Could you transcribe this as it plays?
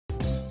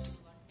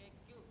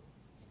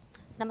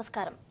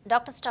నమస్కారం.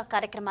 Doctor stock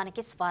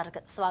కార్యక్రమానికి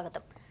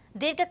స్వాగతం.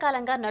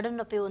 దీర్ఘకాలంగా నడుం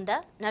నొప్పి ఉందా?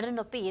 నడుం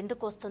నొప్పి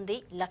ఎందుకు వస్తుంది?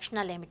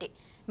 లక్షణాలు ఏమిటి?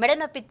 మెడ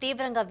నొప్పి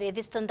తీవ్రంగా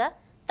వేధిస్తుందా?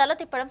 తల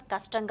తిప్పడం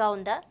కష్టంగా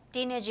ఉందా?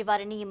 టీనేజీ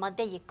వారిని ఈ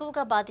మధ్య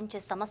ఎక్కువగా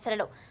బాధించే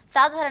సమస్యలలో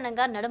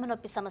సాధారణంగా నడుము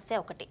నొప్పి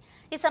సమస్య ఒకటి.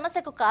 ఈ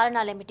సమస్యకు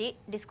కారణాలేమిటి?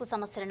 డిస్కు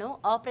సమస్యలను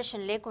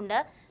ఆపరేషన్ లేకుండా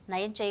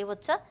నయం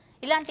చేయవచ్చా?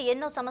 ఇలాంటి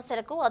ఎన్నో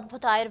సమస్యలకు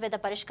అద్భుత ఆయుర్వేద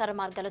పరిష్కార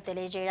మార్గాలు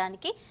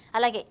తెలియజేయడానికి,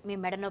 అలాగే మీ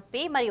మెడ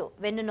నొప్పి మరియు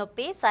వెన్ను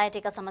నొప్పి,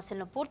 సయాటిక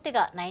సమస్యలను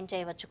పూర్తిగా నయం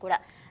చేయవచ్చు కూడా.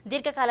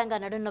 దీర్ఘకాలంగా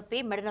నడుం నొప్పి,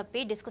 మెడ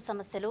నొప్పి, డిస్కు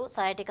సమస్యలు,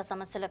 సయాటిక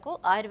సమస్యలకు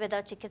ఆయుర్వేద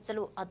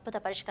చికిత్సలు అద్భుత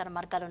పరిష్కార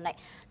మార్గాలు ఉన్నాయి.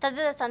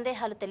 తదితర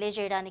సందేహాలు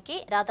తెలియజేయడానికి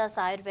రాధాస్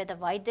ఆయుర్వేద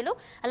వైద్యులు,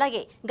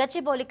 అలాగే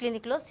గచ్చిబౌలి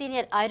క్లినిక్ లో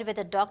సీనియర్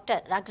ఆయుర్వేద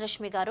డాక్టర్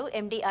రాజలక్ష్మి గారు,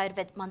 ఎండి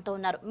ఆయుర్వేద్ మనతో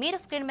ఉన్నారు. మీరు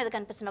స్క్రీన్ మీద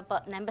కనిపిస్తున్న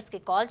నెంబర్స్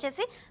కి కాల్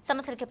చేసి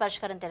సమస్యలకి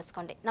పరిష్కారం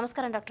తెలుసుకోండి.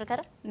 నమస్కారం డాక్టర్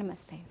గారు.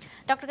 నమస్తే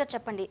డాక్టర్ గారు,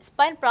 చెప్పండి,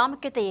 స్పైన్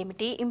ప్రాముఖ్యత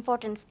ఏమిటి?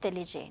 ఇంపార్టెన్స్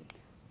తెలియజేయండి.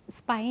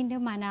 స్పైన్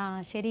మన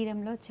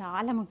శరీరంలో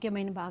చాలా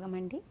ముఖ్యమైన భాగం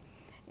అండి.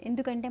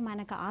 ఎందుకంటే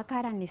మనకు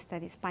ఆకారాన్ని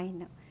ఇస్తుంది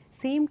స్పైన్.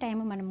 సేమ్ టైం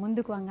మనం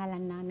ముందుకు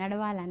వంగాలన్నా,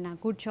 నడవాలన్నా,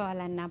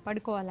 కూర్చోవాలన్నా,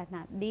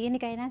 పడుకోవాలన్నా,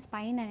 దేనికైనా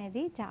స్పైన్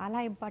అనేది చాలా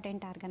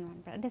ఇంపార్టెంట్ ఆర్గన్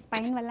అనమాట. అంటే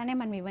స్పైన్ వల్లనే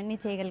మనం ఇవన్నీ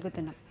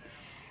చేయగలుగుతున్నాం.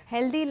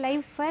 Healthy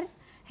life for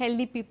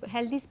healthy people,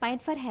 healthy spine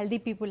for healthy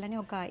people అని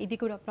ఒక ఇది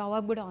కూడా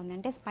ప్రావర్బ్ కూడా ఉంది.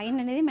 అంటే స్పైన్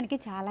అనేది మనకి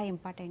చాలా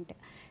ఇంపార్టెంట్.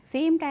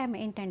 సేమ్ టైం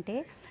ఏంటంటే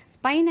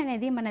స్పైన్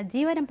అనేది మన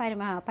జీవన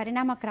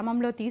పరిణామ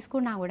క్రమంలో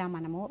తీసుకున్నా కూడా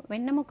మనము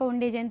వెన్నెముక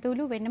ఉండే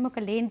జంతువులు, వెన్నెముక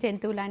లేని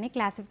జంతువులు అని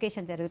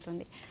క్లాసిఫికేషన్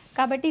జరుగుతుంది.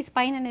 కాబట్టి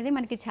స్పైన్ అనేది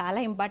మనకి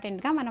చాలా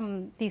ఇంపార్టెంట్గా మనం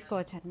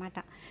తీసుకోవచ్చు అనమాట.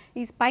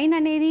 ఈ స్పైన్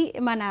అనేది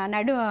మన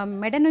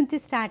మెడ నుంచి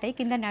స్టార్ట్ అయ్యి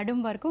కింద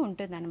నడుం వరకు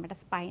ఉంటుంది అనమాట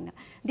స్పైన్.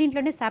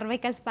 దీంట్లోనే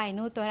cervical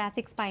spine,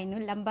 thoracic spine,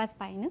 లంబా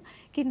spine,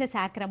 కింద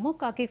సాక్రము,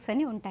 కాకిక్స్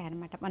అని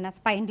ఉంటాయన్నమాట మన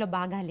స్పైన్లో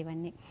భాగాలు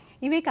ఇవన్నీ.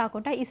 ఇవే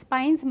కాకుండా ఈ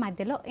స్పైన్స్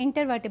మధ్యలో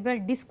ఇంటర్వర్టిబ్రల్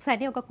డిస్క్స్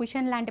అని ఒక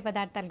కుషన్ లాంటి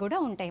పదార్థాలు కూడా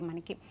ఉంటాయి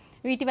మనకి.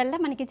 వీటి వల్ల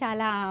మనకి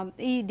చాలా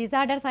ఈ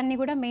డిజార్డర్స్ అన్నీ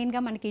కూడా మెయిన్గా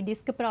మనకి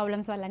డిస్క్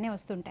ప్రాబ్లమ్స్ వల్లనే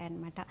వస్తుంటాయి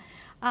అన్నమాట.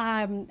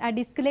 ఆ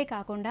డిస్క్లే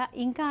కాకుండా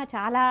ఇంకా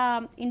చాలా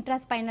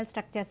ఇంట్రాస్పైనల్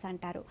స్ట్రక్చర్స్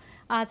అంటారు.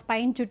 ఆ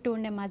స్పైన్ చుట్టూ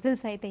ఉండే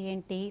మజిల్స్ అయితే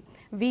ఏంటి,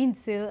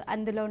 వీన్స్,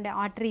 అందులో ఉండే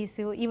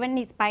ఆర్టరీస్,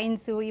 ఇవన్నీ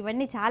స్పైన్స్,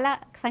 ఇవన్నీ చాలా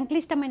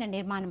సంక్లిష్టమైన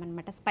నిర్మాణం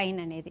అనమాట స్పైన్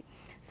అనేది.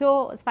 సో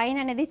స్పైన్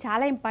అనేది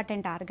చాలా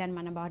ఇంపార్టెంట్ ఆర్గన్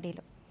మన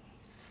బాడీలో.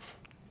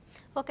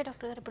 ఓకే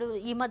డాక్టర్ గారు, ఇప్పుడు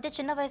ఈ మధ్య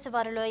చిన్న వయసు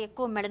వారిలో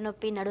ఎక్కువ మెడ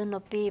నొప్పి, నడుం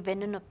నొప్పి,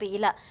 వెన్ను నొప్పి,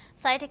 ఇలా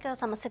సయాటిక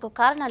సమస్యకు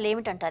కారణాలు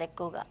ఏమిటంటారు?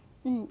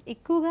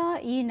 ఎక్కువగా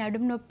ఈ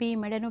నడుం నొప్పి,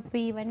 మెడ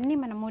నొప్పి ఇవన్నీ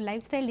మనము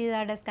లైఫ్ స్టైల్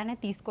డిజార్డర్స్గానే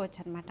తీసుకోవచ్చు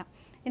అనమాట.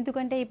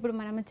 ఎందుకంటే ఇప్పుడు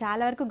మనం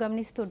చాలా వరకు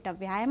గమనిస్తుంటాం,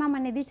 వ్యాయామం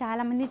అనేది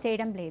చాలామంది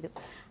చేయడం లేదు.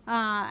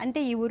 అంటే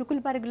ఈ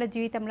ఉరుకులు పరుగుల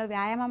జీవితంలో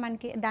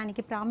వ్యాయామానికి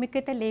దానికి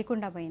ప్రాముఖ్యత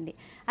లేకుండా పోయింది.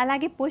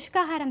 అలాగే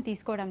పోషకాహారం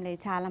తీసుకోవడం లేదు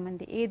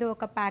చాలామంది. ఏదో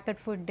ఒక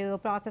ప్యాకెట్ ఫుడ్,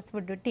 ప్రాసెస్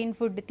ఫుడ్, టిన్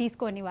ఫుడ్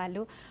తీసుకొని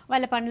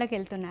వాళ్ళ పనులకు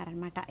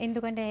వెళ్తున్నారనమాట.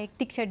 ఎందుకంటే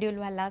హెక్టిక్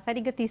షెడ్యూల్ వల్ల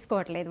సరిగ్గా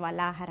తీసుకోవట్లేదు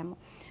వాళ్ళ ఆహారము.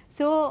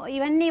 సో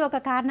ఇవన్నీ ఒక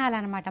కారణాలు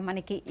అనమాట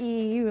మనకి. ఈ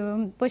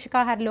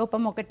పోషకాహార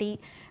లోపం ఒకటి,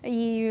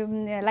 ఈ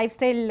లైఫ్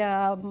స్టైల్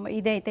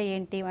ఇదైతే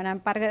ఏంటి, మనం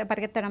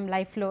పరిగెత్తడం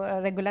లైఫ్లో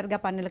రెగ్యులర్గా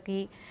పనులకి.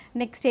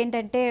 నెక్స్ట్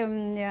ఏంటంటే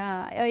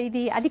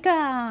ఇది అధిక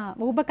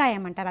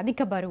ఊబకాయం అంటారు,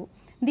 అధిక బరువు.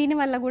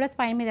 దీనివల్ల కూడా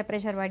స్పైన్ మీద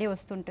ప్రెషర్ పడి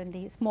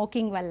వస్తుంటుంది.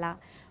 స్మోకింగ్ వల్ల,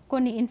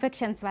 కొన్ని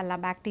ఇన్ఫెక్షన్స్ వల్ల,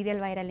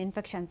 బ్యాక్టీరియల్ వైరల్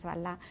ఇన్ఫెక్షన్స్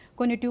వల్ల,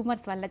 కొన్ని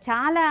ట్యూమర్స్ వల్ల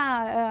చాలా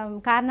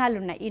కారణాలు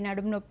ఉన్నాయి ఈ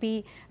నడుము నొప్పి,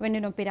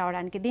 వెన్ను నొప్పి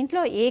రావడానికి.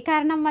 దీంట్లో ఏ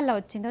కారణం వల్ల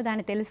వచ్చిందో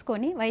దాన్ని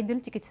తెలుసుకొని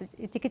వైద్యులు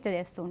చికిత్స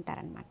చేస్తూ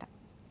ఉంటారనమాట.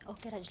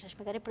 ఓకే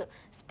రాజలక్ష్మి గారు, ఇప్పుడు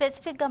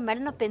స్పెసిఫిక్గా మెడ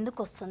నొప్పి ఎందుకు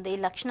వస్తుంది?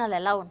 లక్షణాలు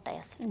ఎలా ఉంటాయి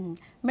అసలు?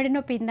 మెడ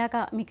నొప్పి ఇందాక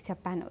మీకు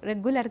చెప్పాను,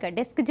 రెగ్యులర్గా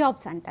డెస్క్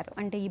జాబ్స్ అంటారు.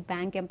 అంటే ఈ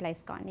బ్యాంక్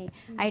ఎంప్లాయీస్ కానీ,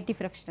 ఐటీ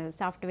ప్రొఫెషనల్,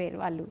 సాఫ్ట్వేర్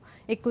వాళ్ళు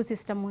ఎక్కువ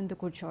సిస్టమ్ ముందు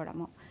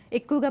కూర్చోవడము,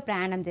 ఎక్కువగా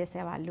ప్రయాణం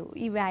చేసేవాళ్ళు,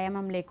 ఈ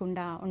వ్యాయామం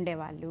లేకుండా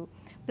ఉండేవాళ్ళు,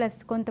 ప్లస్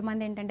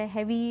కొంతమంది ఏంటంటే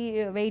హెవీ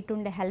వెయిట్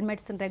ఉండే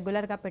హెల్మెట్స్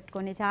రెగ్యులర్గా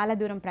పెట్టుకొని చాలా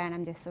దూరం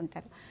ప్రయాణం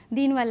చేస్తుంటారు.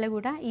 దీనివల్ల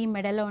కూడా ఈ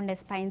మెడలో ఉండే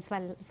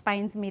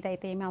స్పైన్స్ మీద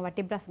అయితే ఏమి, ఆ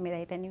వర్టిబ్రాస్ మీద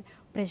అయితే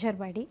ప్రెషర్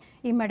పడి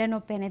ఈ మెడ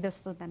నొప్పి అనేది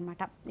వస్తుంది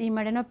అనమాట. ఈ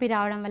మెడ నొప్పి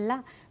రావడం వల్ల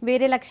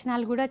వేరే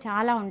లక్షణాలు కూడా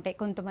చాలా ఉంటాయి.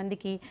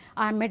 కొంతమందికి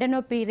ఆ మెడ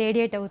నొప్పి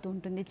రేడియేట్ అవుతూ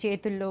ఉంటుంది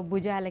చేతుల్లో,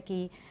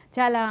 భుజాలకి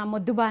చాలా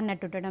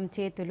మొద్దుబారినట్టు ఉండడం,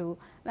 చేతులు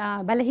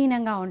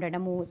బలహీనంగా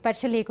ఉండడము,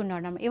 స్పర్శ లేకుండా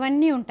ఉండడం,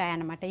 ఇవన్నీ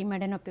ఉంటాయన్నమాట ఈ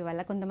మెడ నొప్పి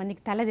వల్ల.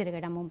 కొంతమందికి తల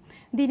తిరగడము.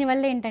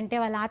 దీనివల్ల ఏంటంటే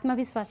వాళ్ళ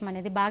ఆత్మవిశ్వాసం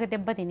అనేది బాగా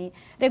దెబ్బతిని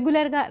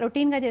రెగ్యులర్గా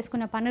రొటీన్గా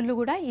చేసుకున్న పనులు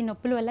కూడా ఈ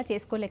నొప్పుల వల్ల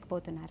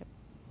చేసుకోలేకపోతున్నారు.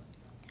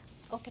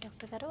 ఓకే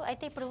డాక్టర్ గారు,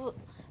 అయితే ఇప్పుడు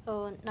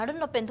నడుము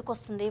నొప్పి ఎందుకు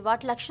వస్తుంది?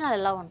 వాటి లక్షణాలు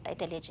ఎలా ఉంటాయి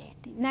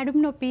తెలియజేయండి.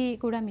 నడుము నొప్పి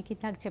కూడా మీకు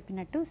ఇందాక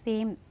చెప్పినట్టు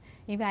సేమ్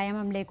ఈ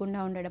వ్యాయామం లేకుండా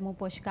ఉండడము,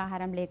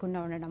 పోషకాహారం లేకుండా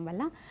ఉండడం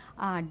వల్ల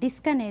ఆ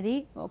డిస్క్ అనేది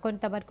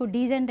కొంతవరకు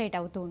డీజనరేట్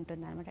అవుతూ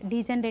ఉంటుంది అనమాట.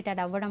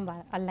 డీజనరేటెడ్ అవ్వడం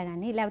వల్ల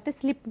కానీ, లేకపోతే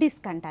స్లిప్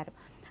డిస్క్ అంటారు,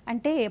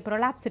 అంటే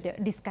ప్రొలాప్స్డ్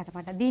డిస్క్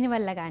అనమాట.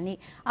 దీనివల్ల కానీ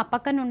ఆ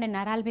పక్కన ఉండే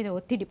నరాల మీద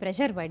ఒత్తిడి,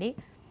 ప్రెషర్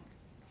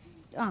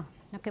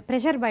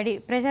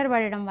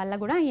పడడం వల్ల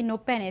కూడా ఈ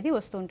నొప్పి అనేది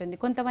వస్తూ ఉంటుంది.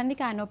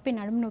 కొంతమందికి ఆ నొప్పి,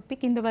 నడుము నొప్పి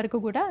కింద వరకు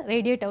కూడా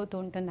రేడియేట్ అవుతూ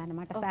ఉంటుంది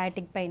అనమాట.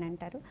 సయాటిక్ పెయిన్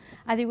అంటారు,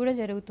 అది కూడా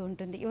జరుగుతూ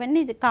ఉంటుంది.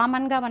 ఇవన్నీ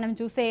కామన్గా మనం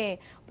చూసే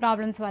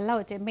ప్రాబ్లమ్స్ వల్ల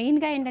వచ్చాయి.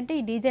 మెయిన్గా ఏంటంటే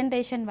ఈ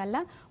డీజనరేషన్ వల్ల,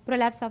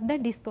 ప్రొలాప్స్ ఆఫ్ ద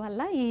డిస్క్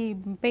వల్ల ఈ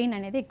పెయిన్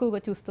అనేది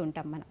ఎక్కువగా చూస్తూ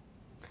ఉంటాం మనం.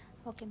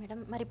 ఓకే మేడం,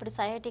 మరి ఇప్పుడు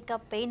సయాటికా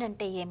పెయిన్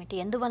అంటే ఏమిటి,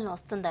 ఎందువలన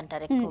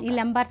వస్తుందంటారు ఈ ఎక్కువగా?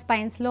 లంబార్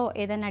స్పైన్స్లో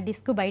ఏదైనా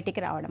డిస్క్ బయటికి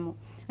రావడము,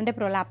 అంటే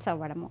ప్రొలాప్స్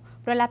అవ్వడము.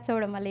 ప్రొలాప్స్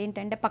అవ్వడం వల్ల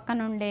ఏంటంటే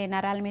పక్కన ఉండే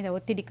నరాల మీద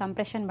ఒత్తిడి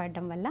కంప్రెషన్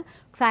పడడం వల్ల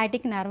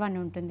సయాటిక్ నర్వ్ అని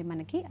ఉంటుంది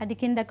మనకి. అది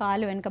కింద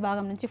కాలు వెనక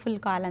భాగం నుంచి ఫుల్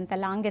కాలు అంత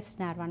లాంగెస్ట్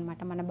నర్వ్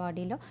అనమాట మన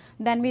బాడీలో.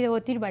 దాని మీద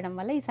ఒత్తిడి పడడం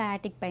వల్ల ఈ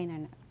సయాటిక్ పెయిన్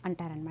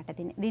అంటారనమాట.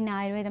 దీన్ని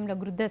ఆయుర్వేదంలో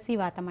గృద్దసి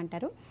వాతం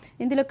అంటారు.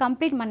 ఇందులో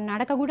కంప్లీట్ మన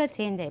నడక కూడా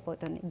చేంజ్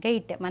అయిపోతుంది.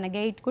 మన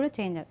గెయిట్ కూడా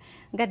చేంజ్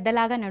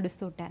గద్దలాగా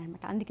నడుస్తూ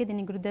ఉంటారనమాట. అందుకే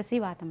దీన్ని గృద్దసి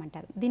వాతం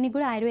అంటారు. దీనికి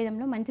కూడా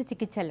ఆయుర్వేదంలో మంచి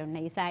చికిత్సలు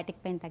ఉన్నాయి ఈ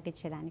సయాటిక్ పెయిన్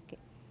తగ్గించేదానికి.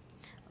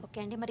 ఓకే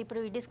అండి, మరి ఇప్పుడు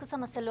ఈ డిస్క్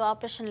సమస్యలు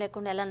ఆపరేషన్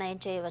లేకుండా ఎలా నయం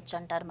చేయవచ్చు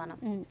అంటారు మనం?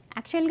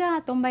 యాక్చువల్గా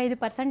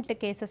 95%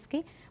 కేసెస్కి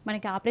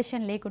మనకి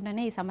ఆపరేషన్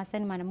లేకుండానే ఈ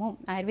సమస్యను మనము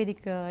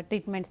ఆయుర్వేదిక్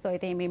ట్రీట్మెంట్స్తో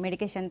అయితే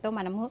మెడికేషన్తో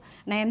మనము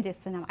నయం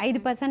చేస్తున్నాం.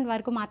 5%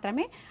 వరకు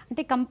మాత్రమే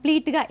అంటే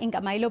కంప్లీట్గా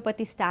ఇంకా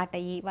మైలోపతి స్టార్ట్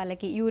అయ్యి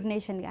వాళ్ళకి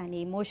యూరినేషన్ కానీ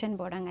మోషన్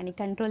పోవడం కానీ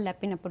కంట్రోల్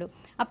తప్పినప్పుడు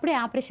అప్పుడే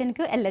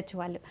ఆపరేషన్కి వెళ్ళొచ్చు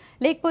వాళ్ళు.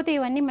 లేకపోతే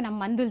ఇవన్నీ మనం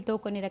మందులతో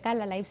కొన్ని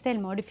రకాల లైఫ్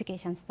స్టైల్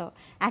మోడిఫికేషన్స్తో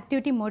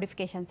యాక్టివిటీ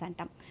మోడిఫికేషన్స్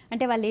అంటాం.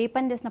 అంటే వాళ్ళు ఏ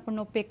పని చేసినప్పుడు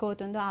నొప్పి ఎక్కువ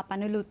అవుతుందో ఆ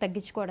పనులు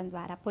తగ్గించుకోవడం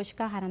ద్వారా,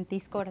 పోషకాహారం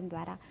తీసుకోవడం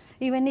ద్వారా,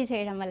 ఇవన్నీ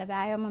చేయడం వల్ల,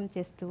 వ్యాయామం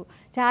చేస్తూ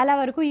చాలా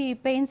వరకు ఈ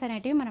పెయిన్స్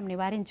అనేటివి మనం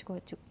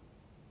నివారించుకోవచ్చు.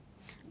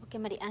 ఓకే,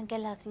 మరి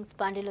యాంకైలోజింగ్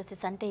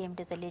స్పాండిలోసిస్ అంటే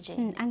ఏమిటో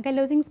తెలియజేయండి.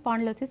 యాంకైలోజింగ్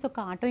స్పాండిలోసిస్ ఒక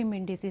ఆటో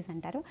ఇమ్యూన్ డిసీజ్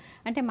అంటారు.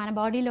 అంటే మన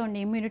బాడీలో ఉండే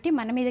ఇమ్యూనిటీ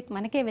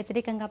మనకే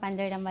వ్యతిరేకంగా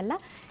పనిచేయడం వల్ల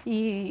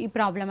ఈ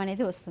ప్రాబ్లం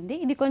అనేది వస్తుంది.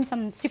 ఇది కొంచెం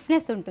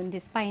స్టిఫ్నెస్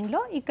ఉంటుంది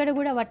స్పైన్లో. ఇక్కడ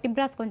కూడా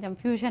వర్టిబ్రాస్ కొంచెం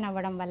ఫ్యూజన్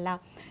అవ్వడం వల్ల,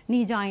 నీ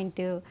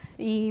జాయింట్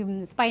ఈ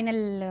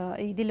స్పైనల్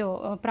ఇదిలో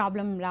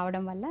ప్రాబ్లం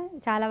రావడం వల్ల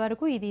చాలా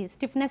వరకు ఇది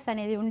స్టిఫ్నెస్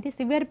అనేది ఉండి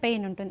సివియర్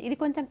పెయిన్ ఉంటుంది. ఇది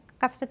కొంచెం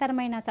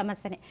కష్టతరమైన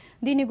సమస్యనే.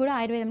 దీనికి కూడా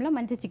ఆయుర్వేదంలో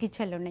మంచి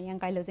చికిత్సలు ఉన్నాయి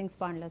యాంకైలోజింగ్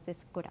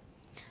స్పాండిలోసిస్ కూడా.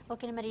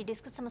 ఓకే, మరి ఈ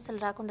డిస్క్ సమస్యలు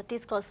రాకుండా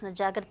తీసుకోవాల్సిన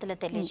జాగ్రత్తలు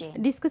తెలియజేయండి.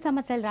 డిస్క్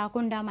సమస్యలు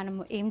రాకుండా మనం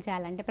ఏం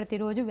చేయాలంటే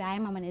ప్రతిరోజు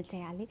వ్యాయామం అనేది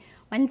చేయాలి.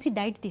 మంచి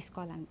డైట్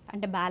తీసుకోవాలన్నమాట.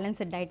 అంటే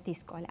బ్యాలెన్స్డ్ డైట్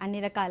తీసుకోవాలి. అన్ని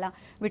రకాల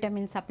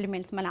విటమిన్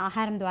సప్లిమెంట్స్ మన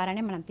ఆహారం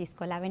ద్వారానే మనం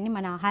తీసుకోవాలి. అవన్నీ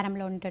మన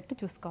ఆహారంలో ఉండేటట్టు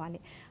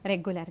చూసుకోవాలి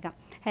రెగ్యులర్గా.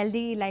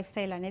 హెల్దీ లైఫ్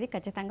స్టైల్ అనేది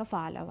ఖచ్చితంగా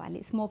ఫాలో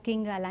అవ్వాలి.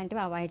 స్మోకింగ్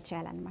అలాంటివి అవాయిడ్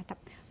చేయాలన్నమాట.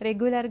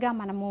 రెగ్యులర్గా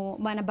మనము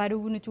మన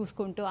బరువును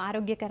చూసుకుంటూ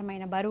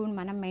ఆరోగ్యకరమైన బరువును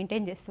మనం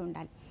మెయింటైన్ చేస్తూ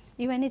ఉండాలి.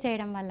 ఇవన్నీ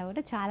చేయడం వల్ల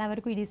కూడా చాలా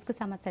వరకు ఈ డిస్క్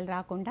సమస్యలు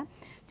రాకుండా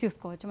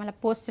చూసుకోవచ్చు. మళ్ళీ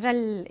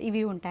పోస్చరల్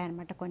ఇవి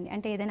ఉంటాయన్నమాట కొన్ని.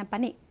 అంటే ఏదైనా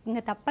పని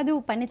ఇంకా తప్పదు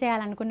పని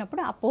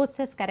చేయాలనుకున్నప్పుడు ఆ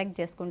పోస్చర్స్ కరెక్ట్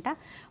చేసుకుంటా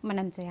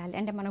మనం చేయాలి.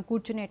 అంటే మనం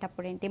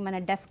కూర్చునేటప్పుడు ఏంటి, మన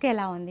డెస్క్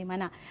ఎలా ఉంది,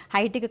 మన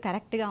హైట్కి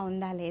కరెక్ట్గా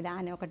ఉందా లేదా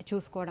అని ఒకటి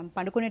చూసుకోవడం.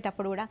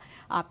 పడుకునేటప్పుడు కూడా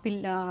ఆ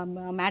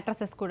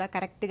మ్యాట్రసెస్ కూడా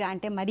కరెక్ట్గా,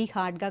 అంటే మరీ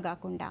హార్డ్గా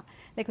కాకుండా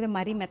లేకపోతే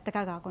మరీ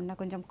మెత్తగా కాకుండా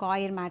కొంచెం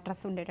కాయిర్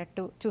మ్యాట్రస్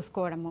ఉండేటట్టు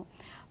చూసుకోవడము.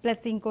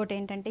 ప్లస్ ఇంకోటి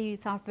ఏంటంటే ఈ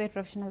సాఫ్ట్వేర్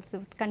ప్రొఫెషనల్స్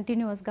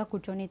కంటిన్యూస్గా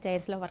కూర్చొని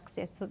చైర్స్లో వర్క్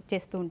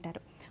చేస్తూ ఉంటారు.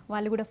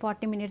 వాళ్ళు కూడా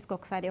 40 మినిట్స్కి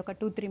ఒకసారి ఒక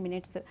 2-3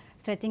 minutes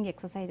stretching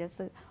exercises,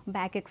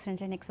 back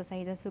extension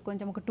exercises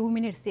కొంచెం ఒక 2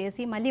 మినిట్స్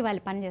చేసి మళ్ళీ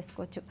వాళ్ళు పని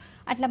చేసుకోవచ్చు.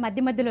 అట్లా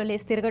మధ్యలో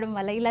లేసి తిరగడం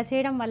వల్ల, ఇలా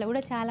చేయడం వల్ల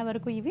కూడా చాలా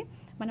వరకు ఇవి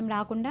మనం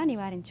రాకుండా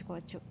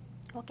నివారించుకోవచ్చు.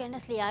 ఓకే అండి,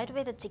 అసలు ఈ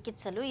ఆయుర్వేద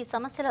చికిత్సలు ఈ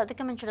సమస్యలు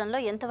అధిగమించడంలో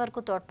ఎంతవరకు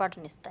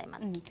తోడ్పాటునిస్తాయి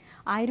మనకి?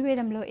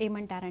 ఆయుర్వేదంలో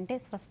ఏమంటారంటే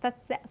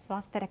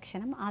స్వాస్థ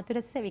రక్షణం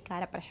ఆతురస్య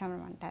వికార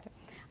ప్రశమనం అంటారు.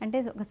 అంటే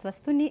ఒక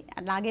స్వస్థుని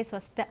అలాగే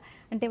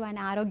అంటే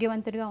వాడిని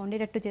ఆరోగ్యవంతుడిగా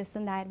ఉండేటట్టు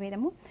చేస్తుంది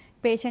ఆయుర్వేదము.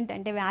 పేషెంట్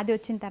అంటే వ్యాధి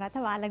వచ్చిన తర్వాత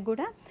వాళ్ళకు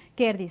కూడా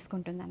కేర్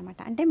తీసుకుంటుంది అనమాట.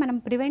 అంటే మనం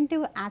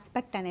ప్రివెంటివ్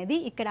ఆస్పెక్ట్ అనేది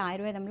ఇక్కడ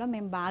ఆయుర్వేదంలో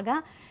మేము బాగా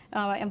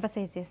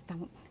ఎంఫసైజ్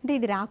చేస్తాము. అంటే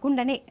ఇది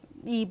రాకుండానే,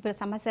 ఈ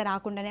సమస్య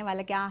రాకుండానే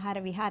వాళ్ళకి ఆహార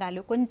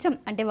విహారాలు కొంచెం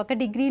అంటే 1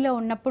 డిగ్రీలో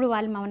ఉన్నప్పుడు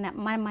వాళ్ళు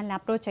మనల్ని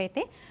అప్రోచ్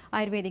అయితే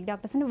ఆయుర్వేదిక్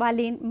డాక్టర్స్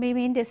మేము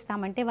ఏం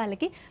చేస్తామంటే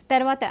వాళ్ళకి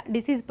తర్వాత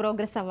డిసీజ్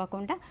ప్రోగ్రెస్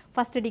అవ్వకుండా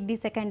 1st డిగ్రీ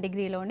 2nd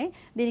డిగ్రీలోనే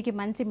దీనికి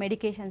మంచి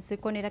మెడికేషన్స్,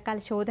 కొన్ని రకాల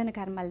శోధన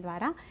కర్మల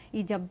ద్వారా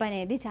ఈ జబ్బు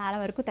అనేది చాలా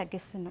వరకు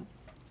తగ్గిస్తున్నాం.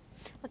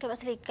 ఓకే,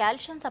 అసలు ఈ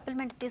కాల్షియం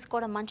సప్లిమెంట్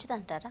తీసుకోవడం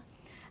మంచిదంటారా?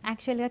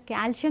 యాక్చువల్గా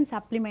కాల్షియం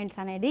సప్లిమెంట్స్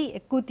అనేది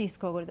ఎక్కువ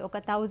తీసుకోకూడదు. ఒక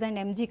 1000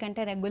 mg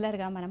కంటే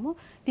రెగ్యులర్గా మనము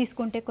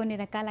తీసుకుంటే కొన్ని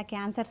రకాల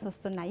క్యాన్సర్స్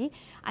వస్తున్నాయి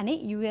అని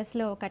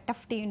యూఎస్లో ఒక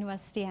టఫ్ట్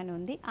యూనివర్సిటీ అని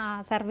ఉంది. ఆ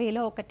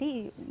సర్వేలో ఒకటి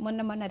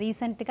మొన్న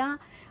రీసెంట్గా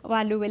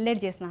వాళ్ళు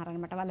వెల్లడి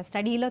చేస్తున్నారనమాట. వాళ్ళ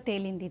స్టడీలో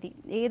తేలింది ఇది.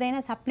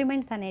 ఏదైనా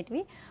సప్లిమెంట్స్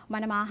అనేటివి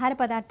మనం ఆహార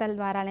పదార్థాల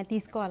ద్వారానే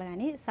తీసుకోవాలి,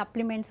 కానీ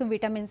సప్లిమెంట్స్,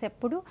 విటమిన్స్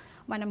ఎప్పుడు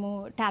మనము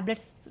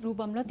టాబ్లెట్స్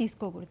రూపంలో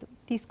తీసుకోకూడదు.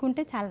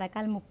 తీసుకుంటే చాలా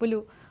రకాల ముప్పులు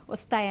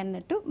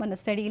వస్తాయన్నట్టు మన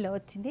స్టడీలో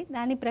వచ్చింది.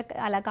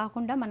 అలా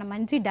కాకుండా మన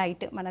మంచి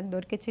డైట్, మనకు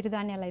దొరికే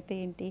చిరుధాన్యాలు అయితే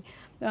ఏంటి,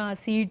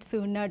 సీడ్స్,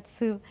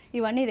 నట్స్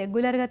ఇవన్నీ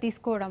రెగ్యులర్గా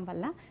తీసుకోవడం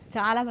వల్ల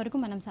చాలా వరకు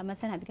మనం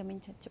సమస్యను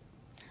అధిగమించవచ్చు.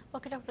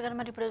 ఓకే డాక్టర్ గారు,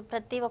 మరి ఇప్పుడు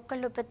ప్రతి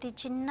ఒక్కళ్ళు ప్రతి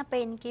చిన్న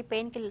పెయిన్కి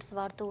పెయిన్ కిల్లర్స్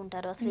వాడుతూ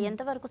ఉంటారు. అసలు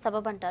ఎంతవరకు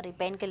సబబ్ అంటారు ఈ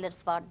పెయిన్ కిల్లర్స్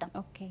వాడడం?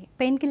 ఓకే,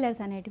 పెయిన్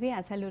కిల్లర్స్ అనేటివి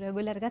అసలు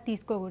రెగ్యులర్గా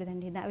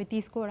తీసుకోకూడదండి. అవి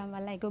తీసుకోవడం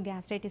వల్ల ఎక్కువ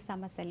గ్యాస్ట్రైటిస్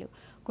సమస్యలు,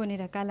 కొన్ని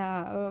రకాల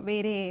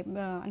వేరే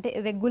అంటే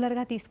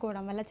రెగ్యులర్గా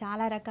తీసుకోవడం వల్ల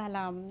చాలా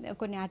రకాల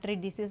కొన్ని ఆర్టరీ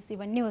డిసీజెస్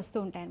ఇవన్నీ వస్తూ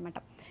ఉంటాయి అన్నమాట.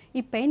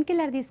 ఈ పెయిన్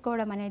కిల్లర్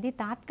తీసుకోవడం అనేది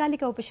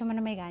తాత్కాలిక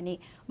ఉపశమనమే కానీ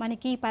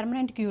మనకి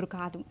పర్మనెంట్ క్యూర్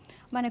కాదు.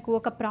 మనకు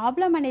ఒక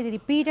ప్రాబ్లం అనేది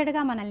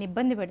రిపీటెడ్గా మనల్ని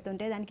ఇబ్బంది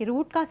పెడుతుంటే దానికి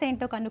రూట్ కాజ్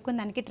ఏంటో కనుక్కొని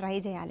దానికి ట్రై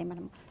చేయాలి.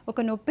 మనం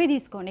ఒక నొప్పి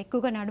తీసుకోండి,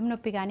 ఎక్కువగా నడుము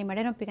నొప్పి కానీ మెడ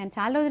నొప్పి కానీ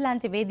చాలా రోజుల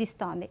నుంచి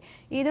వేధిస్తూ ఉంది,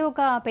 ఏదో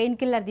ఒక పెయిన్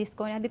కిల్లర్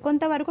తీసుకొని అది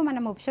కొంతవరకు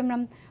మనం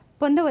ఉపశమనం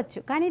పొందవచ్చు.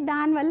 కానీ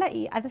దానివల్ల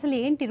అది అసలు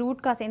ఏంటి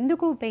రూట్ కాజ్,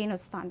 ఎందుకు పెయిన్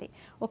వస్తుంది?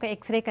 ఒక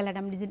ఎక్స్రేకి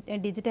వెళ్ళడం,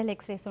 డిజిటల్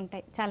ఎక్స్రేస్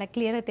ఉంటాయి, చాలా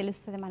క్లియర్గా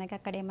తెలుస్తుంది మనకి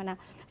అక్కడ ఏమైనా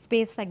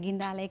స్పేస్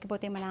తగ్గిందా,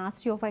 లేకపోతే మన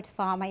ఆస్టియోఫైట్స్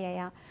ఫామ్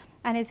అయ్యాయా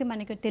అనేసి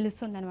మనకి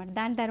తెలుస్తుంది అనమాట.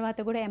 దాని తర్వాత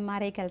కూడా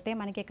ఎంఆర్ఐకి వెళ్తే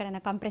మనకి ఎక్కడైనా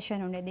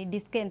కంప్రెషన్ ఉండేది,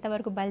 డిస్క్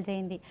ఎంతవరకు బల్జ్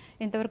అయింది,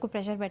 ఎంతవరకు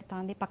ప్రెషర్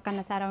పెడుతుంది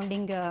పక్కన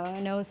సరౌండింగ్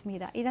నర్వ్స్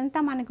మీద, ఇదంతా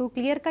మనకు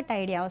క్లియర్ కట్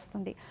ఐడియా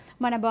వస్తుంది.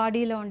 మన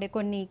బాడీలో ఉండే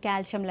కొన్ని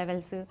calcium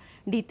levels,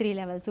 D3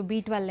 levels,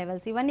 B12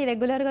 levels ఇవన్నీ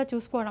రెగ్యులర్గా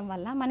చూసుకోవడం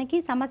వల్ల మనకి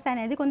సమస్య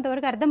అనేది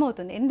కొంతవరకు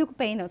అర్థమవుతుంది, ఎందుకు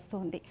పెయిన్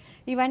వస్తుంది.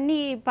 ఇవన్నీ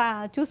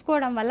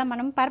చూసుకోవడం వల్ల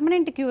మనం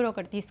పర్మనెంట్ క్యూర్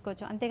ఒకటి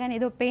తీసుకోవచ్చు. అంతేగాని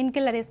ఏదో పెయిన్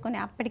కిల్లర్ వేసుకొని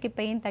అప్పటికి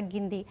పెయిన్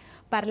తగ్గింది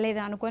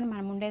పర్లేదు అనుకొని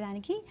మనం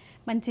ఉండేదానికి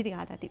మంచిది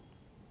కాదు అది.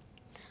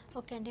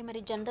 ఓకే అండి, మరి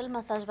జనరల్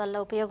మసాజ్ వల్ల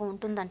ఉపయోగం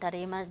ఉంటుందంటారు?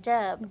 ఈ మధ్య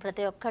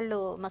ప్రతి ఒక్కళ్ళు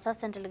మసాజ్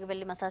సెంటర్కి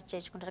వెళ్ళి మసాజ్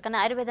చేయించుకుంటారు, కానీ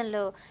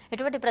ఆయుర్వేదంలో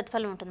ఎటువంటి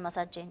ప్రతిఫలం ఉంటుంది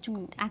మసాజ్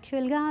చేయించుకుంటే?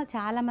 యాక్చువల్గా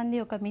చాలామంది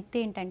ఒక మిత్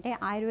ఏంటంటే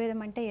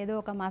ఆయుర్వేదం అంటే ఏదో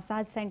ఒక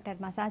మసాజ్ సెంటర్,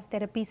 మసాజ్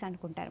థెరపీస్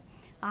అనుకుంటారు.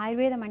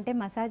 ఆయుర్వేదం అంటే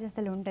మసాజ్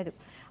అసలు ఉండదు.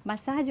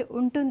 మసాజ్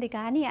ఉంటుంది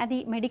కానీ అది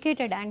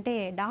మెడికేటెడ్, అంటే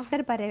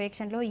డాక్టర్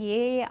పర్యవేక్షణలో ఏ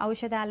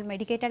ఔషధాలు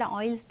మెడికేటెడ్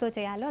ఆయిల్స్తో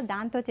చేయాలో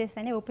దాంతో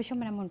చేస్తేనే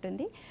ఉపశమనం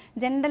ఉంటుంది.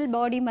 జనరల్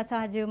బాడీ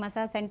మసాజ్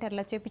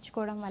సెంటర్లో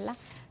చేయించుకోవడం వల్ల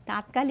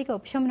తాత్కాలిక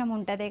ఉపశమనం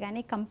ఉంటుంది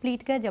కానీ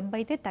కంప్లీట్గా జబ్బు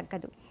అయితే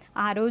తగ్గదు.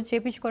 ఆ రోజు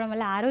చేయించుకోవడం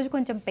వల్ల ఆ రోజు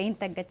కొంచెం పెయిన్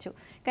తగ్గచ్చు,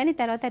 కానీ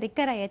తర్వాత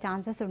రికవర్ అయ్యే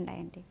ఛాన్సెస్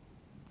ఉన్నాయండి.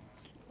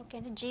 ఓకే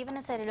అండి,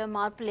 జీవనశైలిలో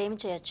మార్పులు ఏమి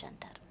చేయొచ్చు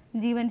అంటారు?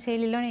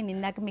 జీవనశైలిలో నేను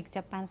ఇందాక మీకు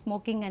చెప్పాను,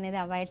 స్మోకింగ్ అనేది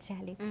అవాయిడ్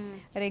చేయాలి.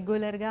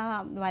 రెగ్యులర్గా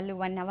వాళ్ళు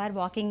 1 అవర్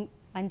వాకింగ్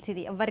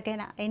మంచిది.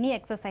 ఎవరికైనా ఎనీ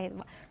ఎక్సర్సైజ్,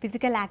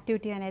 ఫిజికల్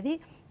యాక్టివిటీ అనేది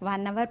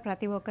 1 అవర్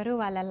ప్రతి ఒక్కరు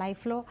వాళ్ళ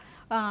లైఫ్లో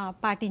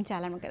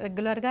పాటించాలన్నమాట.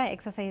 రెగ్యులర్గా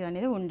ఎక్సర్సైజ్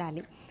అనేది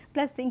ఉండాలి.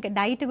 ప్లస్ ఇంకా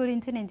డైట్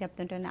గురించి నేను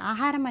చెప్తుంటాను.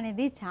 ఆహారం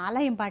అనేది చాలా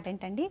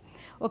ఇంపార్టెంట్ అండి.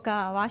 ఒక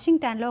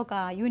వాషింగ్టన్లో ఒక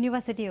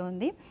యూనివర్సిటీ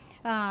ఉంది,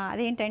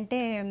 అదేంటంటే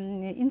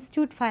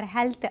institute for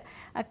health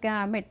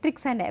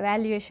metrics and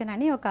evaluation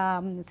అని ఒక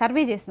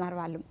సర్వే చేస్తున్నారు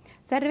వాళ్ళు.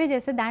 సర్వే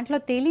చేస్తే దాంట్లో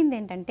తేలింది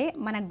ఏంటంటే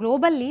మన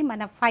గ్లోబల్లీ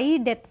మన 5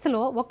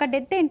 డెత్స్లో ఒక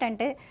డెత్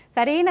ఏంటంటే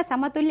సరైన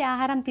సమతుల్య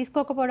ఆహారం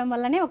తీసుకోకపోవడం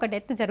వల్లనే ఒక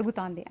డెత్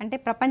జరుగుతోంది. అంటే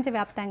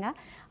ప్రపంచవ్యాప్తంగా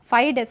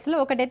 5 డెత్స్లో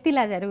ఒక డెత్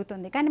ఇలా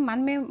జరుగుతుంది. కానీ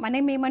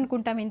మనం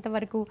ఏమనుకుంటాం,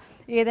 ఇంతవరకు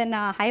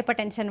ఏదైనా హైపర్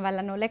టెన్షన్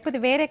వల్లనో లేకపోతే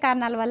వేరే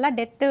కారణాల వల్ల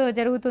డెత్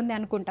జరుగుతుంది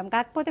అనుకుంటాం.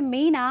 కాకపోతే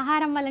మెయిన్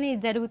ఆహారం వల్లనే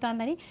ఇది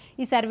జరుగుతుందని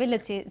ఈ సర్వేలో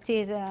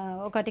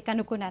ఒకటి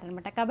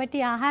కనుక్కున్నారనమాట. కాబట్టి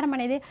ఆహారం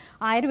అనేది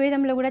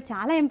ఆయుర్వేదంలో కూడా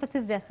చాలా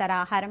ఎంఫసిస్ చేస్తారు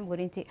ఆహారం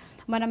గురించి.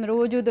 మనం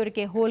రోజు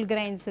దొరికే whole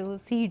grains,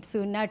 seeds,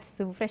 nuts,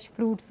 fresh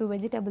fruits,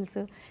 vegetables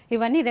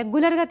ఇవన్నీ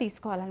రెగ్యులర్గా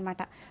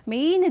తీసుకోవాలన్నమాట.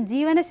 మెయిన్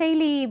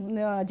జీవనశైలి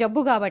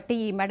జబ్బు కాబట్టి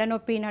ఈ మెడ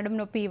నొప్పి, నడుము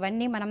నొప్పి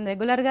ఇవన్నీ మనం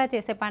రెగ్యులర్గా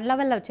చేసే పనుల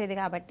వల్ల వచ్చేది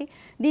కాబట్టి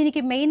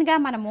దీనికి మెయిన్గా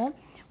మనము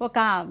ఒక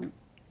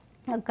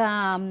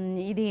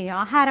ఇది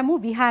ఆహారము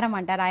విహారం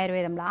అంటారు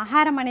ఆయుర్వేదంలో.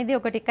 ఆహారం అనేది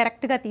ఒకటి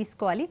కరెక్ట్గా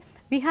తీసుకోవాలి.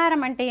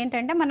 విహారం అంటే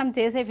ఏంటంటే మనం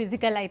చేసే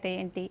ఫిజికల్ అయితే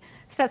ఏంటి,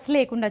 స్ట్రెస్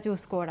లేకుండా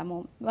చూసుకోవడము,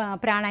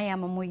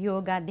 ప్రాణాయామము,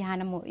 యోగా,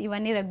 ధ్యానము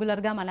ఇవన్నీ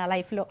రెగ్యులర్గా మన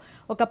లైఫ్లో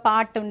ఒక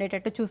పార్ట్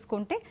ఉండేటట్టు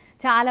చూసుకుంటే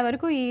చాలా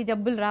వరకు ఈ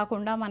జబ్బులు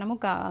రాకుండా మనము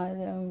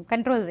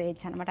కంట్రోల్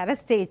చేయొచ్చు అనమాట,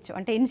 అరెస్ట్ చేయొచ్చు.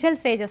 అంటే ఇనిషియల్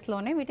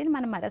స్టేజెస్లోనే వీటిని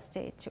మనం అరెస్ట్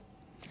చేయొచ్చు.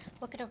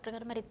 ఓకే డాక్టర్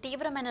గారు, మరి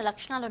తీవ్రమైన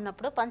లక్షణాలు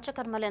ఉన్నప్పుడు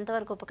పంచకర్మలు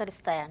ఎంతవరకు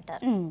ఉపకరిస్తాయి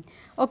అంటారు?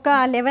 ఒక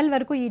లెవెల్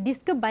వరకు ఈ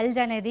డిస్క్ బల్జ్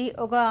అనేది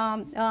ఒక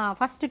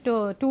ఫస్ట్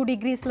 2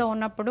 degreesలో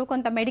ఉన్నప్పుడు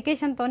కొంత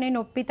మెడికేషన్తోనే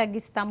నొప్పి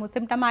తగ్గిస్తాము.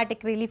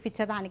 సిమ్టమాటిక్ రిలీఫ్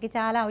ఇచ్చేదానికి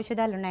చాలా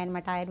ఔషధాలు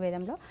ఉన్నాయన్నమాట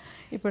ఆయుర్వేదంలో.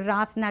 ఇప్పుడు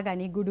రాస్నా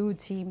కానీ,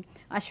 గుడూచి,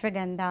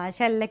 అశ్వగంధ,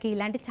 షెల్లకి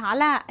ఇలాంటి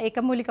చాలా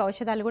ఏకమూలిక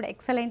ఔషధాలు కూడా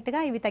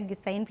ఎక్సలెంట్గా ఇవి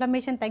తగ్గిస్తాయి.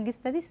 ఇన్ఫ్లమేషన్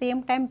తగ్గిస్తుంది,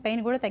 సేమ్ టైం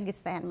పెయిన్ కూడా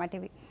తగ్గిస్తాయి అన్నమాట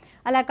ఇవి.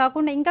 అలా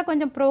కాకుండా ఇంకా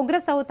కొంచెం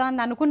ప్రోగ్రెస్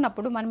అవుతుంది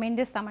అనుకున్నప్పుడు మనం ఏం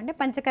చేస్తామంటే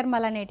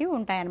పంచకర్మలు అనేటివి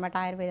ఉంటాయన్నమాట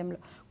ఆయుర్వేదంలో.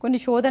 కొన్ని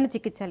శోధన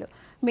చికిత్సలు,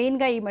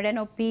 మెయిన్గా ఈ మెడ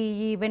నొప్పి,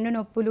 ఈ వెన్ను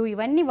నొప్పులు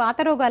ఇవన్నీ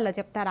వాత రోగాల్లో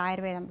చెప్తారు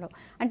ఆయుర్వేదంలో.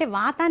 అంటే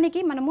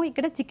వాతానికి మనము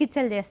ఇక్కడ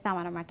చికిత్సలు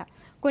చేస్తామన్నమాట.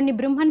 కొన్ని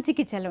బ్రహ్మన్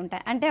చికిత్సలు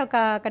ఉంటాయి, అంటే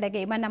అక్కడికి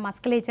ఏమన్నా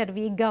మస్కులేచర్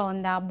వీక్గా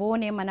ఉందా,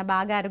 బోన్ ఏమన్నా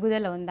బాగా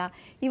అరుగుదల ఉందా,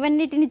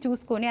 ఇవన్నిటిని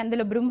చూసుకొని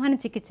అందులో బ్రహ్మన్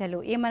చికిత్సలు,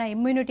 ఏమైనా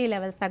ఇమ్యూనిటీ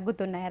లెవెల్స్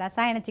తగ్గుతున్నాయా,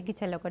 రసాయన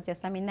చికిత్సలు ఒకటి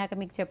చేస్తాం. ఇందాక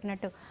మీకు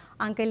చెప్పినట్టు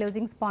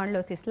అంకైలోజింగ్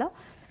స్పాండిలోసిస్లో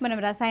మనం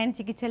రసాయన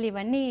చికిత్సలు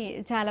ఇవన్నీ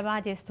చాలా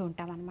బాగా చేస్తూ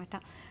ఉంటాం అనమాట.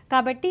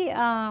 కాబట్టి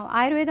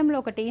ఆయుర్వేదంలో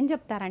ఒకటి ఏం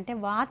చెప్తారంటే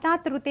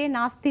వాతాతృతే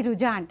నాస్తి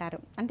రుజ అంటారు.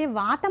 అంటే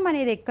వాతం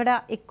అనేది ఎక్కడ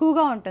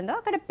ఎక్కువగా ఉంటుందో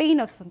అక్కడ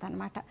పెయిన్ వస్తుంది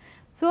అనమాట.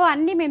 సో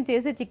అన్నీ మేము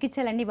చేసే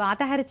చికిత్సలన్నీ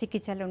వాతాహార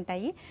చికిత్సలు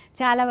ఉంటాయి.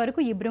 చాలా వరకు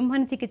ఈ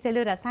బ్రహ్మణ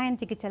చికిత్సలు, రసాయన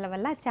చికిత్సల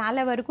వల్ల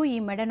చాలా వరకు ఈ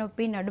మెడ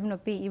నొప్పి, నడుము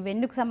నొప్పి, ఈ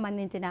వెన్నుకు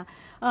సంబంధించిన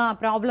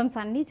ప్రాబ్లమ్స్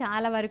అన్నీ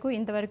చాలా వరకు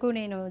ఇంతవరకు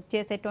నేను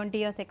చేసే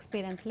 20 years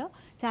ఎక్స్పీరియన్స్లో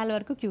చాలా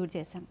వరకు క్యూర్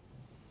చేశాం.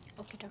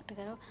 ఓకే డాక్టర్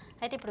గారు,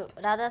 అయితే ఇప్పుడు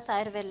రాధాస్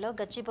ఆయుర్వేదంలో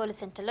గచ్చిబౌలి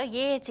సెంటర్లో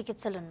ఏ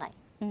చికిత్సలు ఉన్నాయి?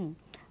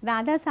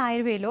 రాధాస్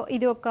ఆయుర్వేలో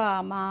ఇది ఒక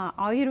మా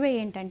ఆయుర్వే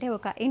ఏంటంటే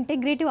ఒక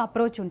ఇంటిగ్రేటివ్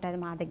అప్రోచ్ ఉంటుంది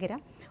మా దగ్గర.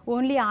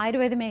 ఓన్లీ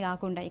ఆయుర్వేదమే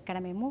కాకుండా ఇక్కడ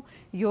మేము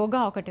యోగా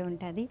ఒకటి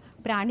ఉంటుంది,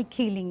 pranic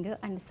healing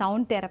and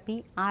sound therapy,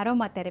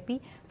 aroma therapy,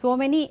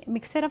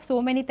 mixer of so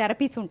many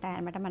therapies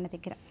ఉంటాయన్నమాట మన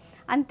దగ్గర.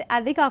 అంతే,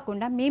 అది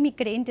కాకుండా మేము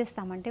ఇక్కడ ఏం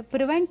చేస్తామంటే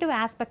ప్రివెంటివ్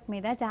ఆస్పెక్ట్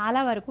మీద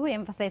చాలా వరకు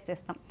ఎంఫసైజ్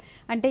చేస్తాం.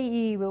 అంటే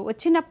ఈ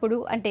వచ్చినప్పుడు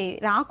అంటే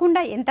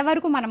రాకుండా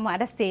ఎంతవరకు మనం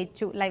అరెస్ట్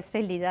చేయొచ్చు లైఫ్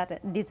స్టైల్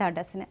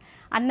డిజార్డర్స్ని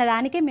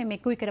అన్నదానికే మేము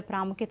ఎక్కువ ఇక్కడ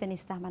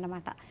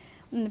ప్రాముఖ్యతనిస్తామన్నమాట.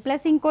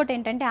 ప్లస్ ఇంకోటి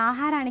ఏంటంటే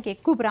ఆహారానికి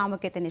ఎక్కువ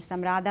ప్రాముఖ్యతనిస్తాం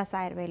రాధాస్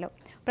ఆయుర్వేలో.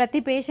 ప్రతి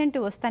పేషెంట్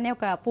వస్తేనే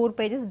ఒక 4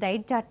 పేజెస్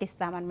డైట్ చార్ట్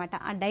ఇస్తామన్నమాట.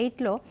 ఆ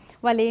డైట్లో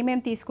వాళ్ళు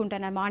ఏమేమి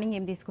తీసుకుంటున్నారు, మార్నింగ్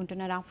ఏం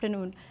తీసుకుంటున్నారు,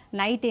 ఆఫ్టర్నూన్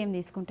నైట్ ఏం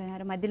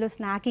తీసుకుంటున్నారు, మధ్యలో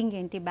స్నాకింగ్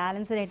ఏంటి,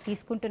 బ్యాలెన్స్ డైట్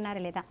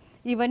తీసుకుంటున్నారా లేదా,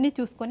 ఇవన్నీ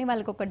చూసుకొని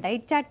వాళ్ళకి ఒక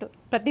డైట్ చార్ట్,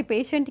 ప్రతి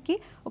పేషెంట్కి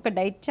ఒక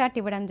డైట్ చార్ట్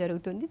ఇవ్వడం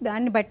జరుగుతుంది.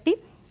 దాన్ని బట్టి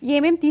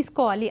ఏమేమి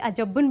తీసుకోవాలి, ఆ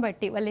జబ్బుని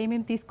బట్టి వాళ్ళు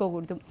ఏమేమి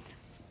తీసుకోకూడదు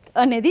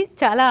అనేది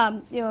చాలా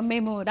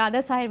మేము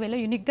రాధాస్ ఆయుర్వేలో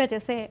యూనిక్గా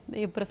చేసే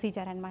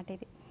ప్రొసీజర్ అనమాట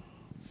ఇది.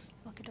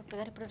 ఓకే డాక్టర్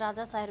గారు, ఇప్పుడు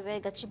రాధాస్ ఆయుర్వేద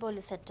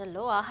గచ్చిబౌలి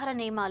సెంటర్లో ఆహార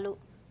నియమాలు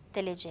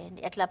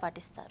తెలియజేయండి, ఎట్లా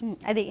పాటిస్తారు?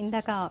 అదే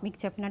ఇందాక మీకు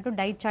చెప్పినట్టు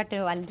డైట్ చార్ట్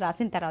వాళ్ళు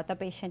రాసిన తర్వాత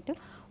పేషెంట్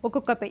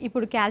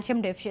ఇప్పుడు కాల్షియం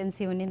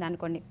డెఫిషియన్సీ ఉన్నింది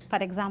అనుకోండి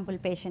ఫర్ ఎగ్జాంపుల్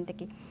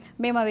పేషెంట్కి,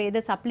 మేము అవి ఏదో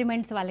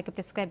సప్లిమెంట్స్ వాళ్ళకి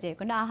ప్రిస్క్రైబ్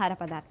చేయకుండా ఆహార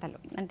పదార్థాలు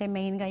అంటే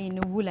మెయిన్గా ఈ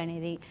నువ్వులు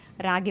అనేది,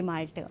 రాగి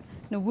మాల్ట్,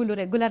 నువ్వులు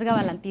రెగ్యులర్గా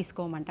వాళ్ళని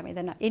తీసుకోమంటాం.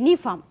 ఏదైనా ఎనీ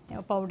ఫామ్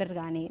పౌడర్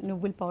కానీ,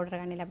 నువ్వుల పౌడర్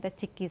కానీ, లేకపోతే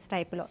చిక్కీస్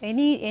టైప్లో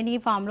ఎనీ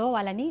ఫామ్లో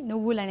వాళ్ళని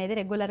నువ్వులు అనేది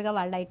రెగ్యులర్గా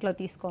వాళ్ళ డైట్లో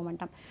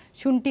తీసుకోమంటాం.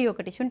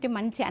 శుంఠి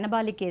మంచి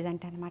అనబాలిక్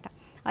ఏజెంట్ అనమాట,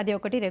 అది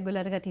ఒకటి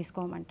రెగ్యులర్గా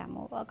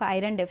తీసుకోమంటాము. ఒక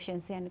ఐరన్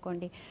డెఫిషియన్సీ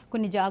అనుకోండి,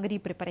 కొన్ని జాగరీ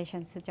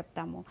ప్రిపరేషన్స్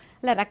చెప్తాము.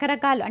 ఇలా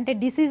రకరకాలు అంటే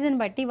డిసీజ్ని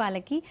బట్టి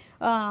వాళ్ళకి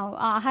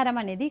ఆహారం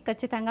అనేది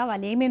ఖచ్చితంగా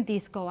వాళ్ళు ఏమేమి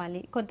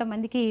తీసుకోవాలి.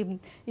 కొంతమందికి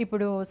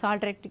ఇప్పుడు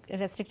సాల్ట్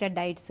రెస్ట్రిక్టెడ్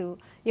డైట్స్,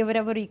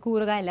 ఎవరెవరు ఈ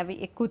కూరగాయలు అవి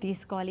ఎక్కువ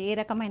తీసుకోవాలి, ఏ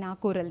రకమైన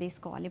ఆకుకూరలు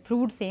తీసుకోవాలి,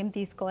 ఫ్రూట్స్ ఏం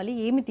తీసుకోవాలి,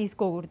 ఏమి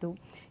తీసుకోకూడదు.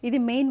 ఇది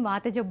మెయిన్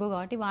వాత జబ్బు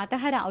కాబట్టి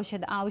వాతాహార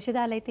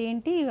ఔషధాలు అయితే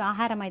ఏంటి,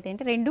 ఆహారం అయితే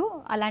ఏంటి, రెండు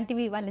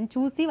అలాంటివి వాళ్ళని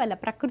చూసి వాళ్ళ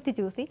ప్రకృతి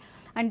చూసి,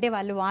 అంటే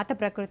వాళ్ళు వాత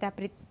ప్రకృత,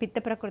 పిత్త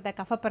ప్రకృత,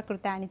 కఫ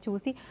ప్రకృత అని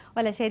చూసి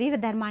వాళ్ళ శరీర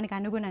ధర్మానికి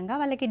అనుగుణంగా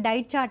వాళ్ళకి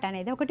డైట్ చార్ట్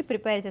అనేది ఒకటి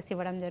ప్రిపేర్ చేసి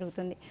ఇవ్వడం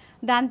జరుగుతుంది.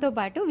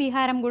 దాంతోపాటు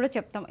విహారం కూడా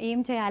చెప్తాం, ఏం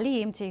చేయాలి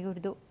ఏం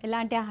చేయకూడదు,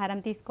 ఎలాంటి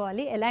ఆహారం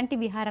తీసుకోవాలి, ఎలాంటి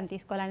విహారం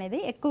తీసుకోవాలి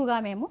అనేది ఎక్కువగా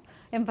మేము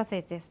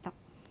ఎంఫసైజ్ చేస్తాం.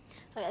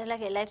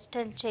 అలాగే లైఫ్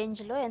స్టైల్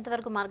చేంజ్లో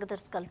ఎంతవరకు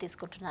మార్గదర్శకాలు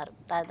తీసుకుంటున్నారు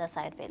రాధాస్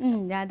ఆయుర్వేద?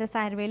 రాధాస్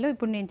ఆయుర్వేదలో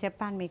ఇప్పుడు నేను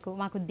చెప్పాను మీకు,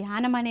 మాకు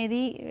ధ్యానం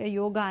అనేది,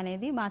 యోగా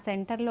అనేది మా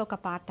సెంటర్లో ఒక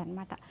పార్ట్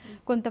అనమాట.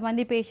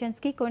 కొంతమంది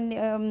పేషెంట్స్కి కొన్ని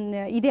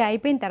ఇది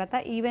అయిపోయిన తర్వాత,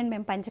 ఈవెన్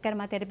మేము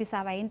పంచకర్మ థెరపీస్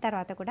అవి అయిన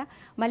తర్వాత కూడా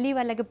మళ్ళీ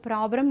వాళ్ళకి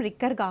ప్రాబ్లం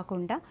రికర్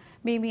కాకుండా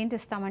మేము ఏం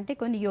చేస్తామంటే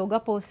కొన్ని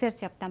యోగా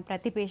పోస్చర్స్ చెప్తాం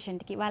ప్రతి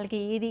పేషెంట్కి.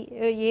 వాళ్ళకి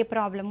ఏ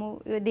ప్రాబ్లము,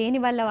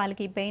 దేనివల్ల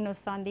వాళ్ళకి పెయిన్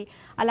వస్తుంది,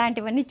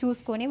 అలాంటివన్నీ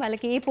చూసుకొని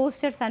వాళ్ళకి ఏ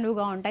పోస్చర్స్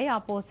అనువుగా ఉంటాయో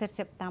ఆ పోస్చర్స్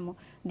చెప్తాము.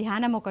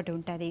 ధ్యానం ఒకటి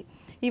ఉంటుంది,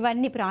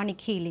 ఇవన్నీ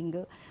ప్రాణిక్ హీలింగ్.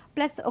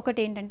 ప్లస్ ఒకటి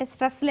ఏంటంటే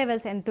స్ట్రెస్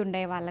లెవెల్స్ ఎంత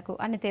ఉండే వాళ్ళకు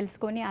అని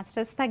తెలుసుకొని ఆ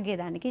స్ట్రెస్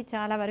తగ్గేదానికి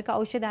చాలా వరకు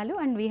ఔషధాలు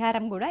అండ్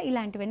విహారం కూడా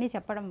ఇలాంటివన్నీ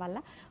చెప్పడం వల్ల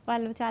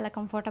వాళ్ళు చాలా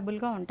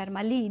కంఫర్టబుల్గా ఉంటారు.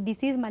 మళ్ళీ ఈ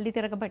డిసీజ్ మళ్ళీ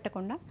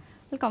తిరగబెట్టకుండా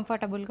వాళ్ళు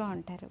కంఫర్టబుల్గా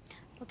ఉంటారు.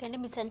 ఓకే అండి,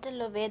 మీ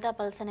సెంటర్లో వేదా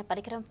పల్స్ అనే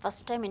పరికరం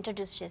ఫస్ట్ టైం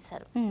ఇంట్రడ్యూస్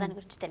చేశారు, దాని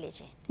గురించి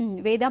తెలియజేయండి.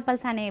 వేదా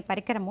పల్స్ అనే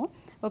పరికరము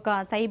ఒక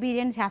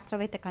సైబీరియన్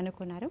శాస్త్రవేత్త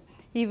కనుక్కున్నారు.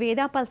 ఈ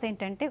వేదా పల్స్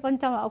ఏంటంటే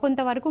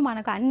కొంతవరకు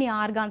మనకు అన్ని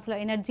ఆర్గాన్స్లో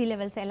ఎనర్జీ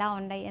లెవెల్స్ ఎలా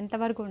ఉన్నాయి,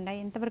 ఎంతవరకు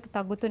ఉన్నాయి, ఎంతవరకు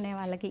తగ్గుతున్నాయి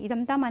వాళ్ళకి,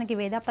 ఇదంతా మనకి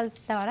వేదా పల్స్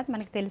ద్వారా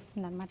మనకి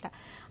తెలుస్తుంది అనమాట.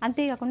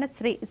 అంతేకాకుండా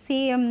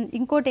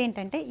ఇంకోటి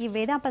ఏంటంటే ఈ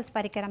వేదా పల్స్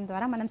పరికరం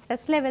ద్వారా మనం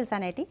స్ట్రెస్ లెవెల్స్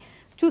అనేవి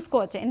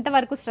చూసుకోవచ్చు,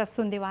 ఎంతవరకు స్ట్రెస్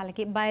ఉంది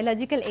వాళ్ళకి,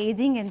 బయాలజికల్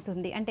ఏజింగ్ ఎంత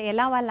ఉంది, అంటే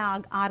ఎలా వాళ్ళ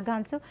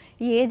ఆర్గాన్స్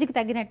ఈ ఏజ్కి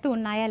తగ్గినట్టు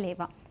ఉన్నాయా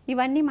లేవా,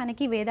 ఇవన్నీ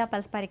మనకి వేదా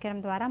పల్స్ పరికరం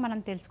ద్వారా మనం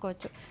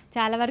తెలుసుకోవచ్చు.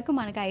 చాలా వరకు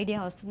మనకు ఐడియా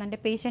వస్తుంది, అంటే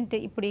పేషెంట్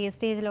ఇప్పుడు ఏ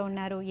స్టేజ్లో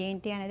ఉన్నారు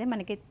ఏంటి అనేది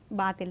మనకి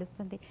బాగా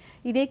తెలుస్తుంది.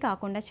 ఇదే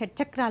కాకుండా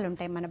షట్చక్రాలు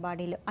ఉంటాయి మన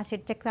బాడీలో, ఆ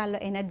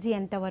షట్చక్రాల్లో ఎనర్జీ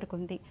ఎంతవరకు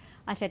ఉంది,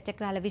 ఆ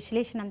షట్చక్రాల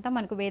విశ్లేషణ అంతా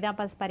మనకు వేదా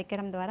పల్స్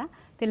పరికరం ద్వారా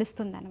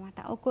తెలుస్తుంది అనమాట.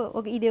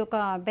 ఇది ఒక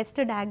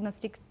బెస్ట్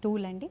డయాగ్నోస్టిక్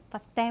టూల్ అండి.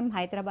 ఫస్ట్ టైం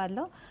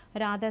హైదరాబాద్లో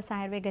రాధాస్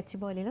ఆయుర్వేద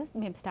గచ్చిబౌలిలో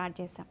మేము స్టార్ట్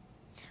చేసాం.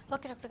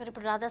 ఓకే డాక్టర్ గారు,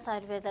 ఇప్పుడు రాధాస్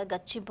ఆయుర్వేద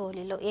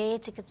గచ్చిబౌలిలో ఏ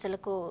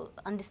చికిత్సలకు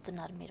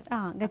అందిస్తున్నారు మీరు?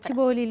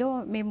 గచ్చిబౌలిలో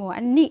మేము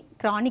అన్ని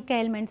క్రానిక్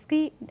ఎయిల్మెంట్స్కి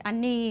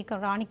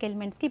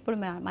ఇప్పుడు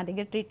మా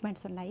దగ్గర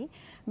ట్రీట్మెంట్స్ ఉన్నాయి.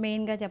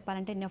 మెయిన్గా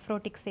చెప్పాలంటే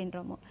nephrotic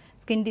syndrome,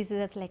 skin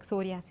diseases like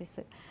psoriasis,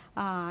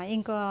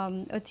 ఇంకా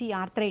వచ్చి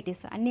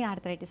ఆర్థరైటిస్, అన్ని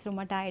arthritis,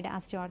 rheumatoid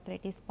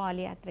osteoarthritis,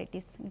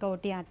 పాలిఆర్థరైటిస్,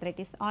 gouty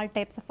arthritis, all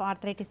types of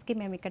ఆర్థరైటిస్కి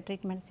మేము ఇక్కడ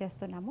ట్రీట్మెంట్స్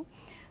చేస్తున్నాము.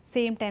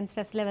 సేమ్ టైం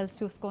స్ట్రెస్ లెవెల్స్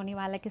చూసుకొని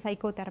వాళ్ళకి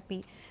సైకోథెరపీ,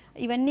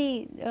 ఇవన్నీ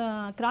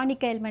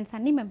క్రానిక్ ఎయిల్మెంట్స్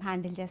అన్నీ మేము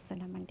హ్యాండిల్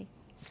చేస్తున్నామండి.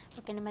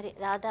 ఓకే అండి, మరి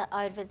రాధా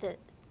ఆయుర్వేద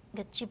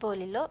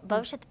గచ్చిబౌలిలో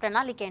భవిష్యత్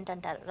ప్రణాళిక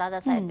ఏంటంటారు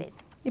రాధాస్ ఆయుర్వేద?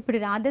 ఇప్పుడు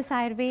రాధాస్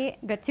ఆయుర్వేద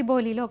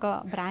గచ్చిబౌలిలో ఒక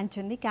బ్రాంచ్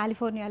ఉంది,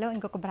 కాలిఫోర్నియాలో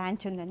ఇంకొక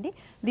బ్రాంచ్ ఉందండి.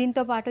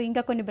 దీంతోపాటు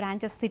ఇంకా కొన్ని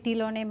బ్రాంచెస్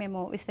సిటీలోనే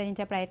మేము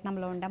విస్తరించే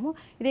ప్రయత్నంలో ఉన్నాము.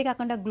 ఇదే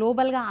కాకుండా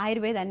గ్లోబల్గా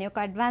ఆయుర్వేదాన్ని, ఒక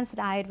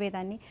అడ్వాన్స్డ్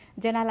ఆయుర్వేదాన్ని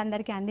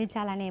జనాలందరికీ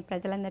అందించాలని,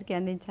 ప్రజలందరికీ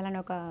అందించాలని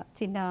ఒక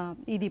చిన్న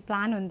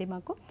ప్లాన్ ఉంది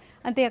మాకు.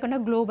 అంతేకాకుండా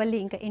గ్లోబల్లీ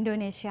ఇంకా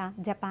ఇండోనేషియా,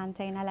 జపాన్,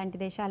 చైనా లాంటి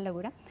దేశాల్లో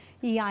కూడా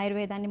ఈ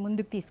ఆయుర్వేదాన్ని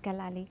ముందుకు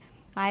తీసుకెళ్ళాలి.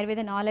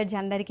 ఆయుర్వేద నాలెడ్జ్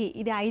అందరికీ,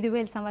 ఇది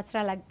 5000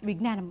 సంవత్సరాల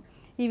విజ్ఞానం,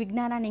 ఈ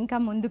విజ్ఞానాన్ని ఇంకా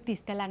ముందుకు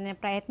తీసుకెళ్లాలనే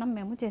ప్రయత్నం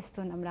మేము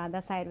చేస్తున్నాం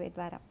రాధాస్ ఆయుర్వేద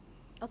ద్వారా.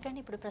 ఓకే అండి,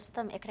 ఇప్పుడు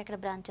ప్రస్తుతం ఎక్కడెక్కడ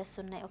బ్రాంచెస్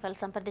ఉన్నాయి, ఒకవేళ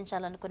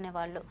సంప్రదించాలనుకునే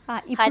వాళ్ళు?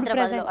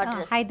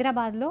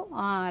 హైదరాబాద్లో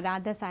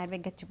Radha's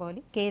Ayurveda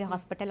Gachibowli care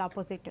hospital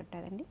opposite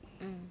ఉంటుందండి.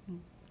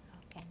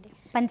 ఓకే అండి.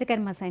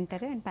 Panchakarma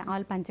centre and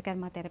all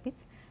panchakarma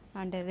therapies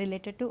and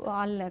related to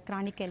all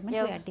chronic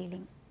elements we are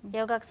dealing.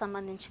 యోగాకు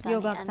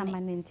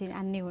సంబంధించి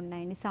అన్నీ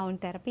ఉన్నాయండి. Sound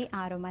therapy,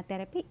 aroma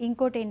therapy.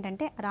 ఇంకోటి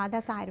ఏంటంటే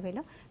రాధాస్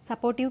ఆయుర్వేదలో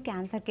సపోర్టివ్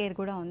క్యాన్సర్ కేర్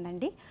కూడా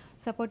ఉందండి.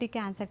 సపోర్టివ్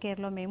క్యాన్సర్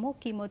కేర్లో మేము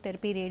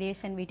కీమోథెరపీ,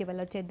 రేడియేషన్ వీటి వల్ల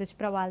వచ్చే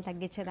దుష్ప్రభావాలు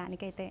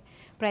తగ్గించడానికైతే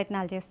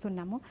ప్రయత్నాలు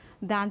చేస్తున్నాము.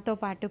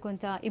 దాంతోపాటు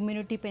కొంచెం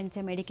ఇమ్యూనిటీ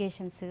పెంచే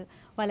మెడికేషన్స్,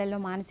 వాళ్ళలో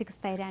మానసిక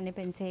స్థైర్యాన్ని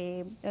పెంచే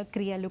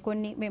క్రియలు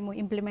కొన్ని మేము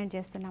ఇంప్లిమెంట్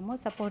చేస్తున్నాము.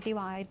 సపోర్టివ్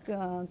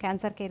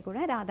క్యాన్సర్ కేర్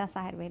కూడా రాధాస్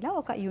ఆయుర్వేదలో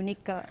ఒక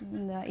యూనిక్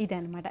ఇది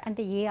అనమాట.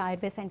 అంటే ఏ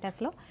ఆయుర్వేద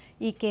సెంటర్స్లో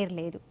ఈ కేర్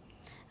లేదు.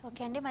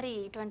 ఓకే అండి, మరి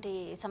ఇటువంటి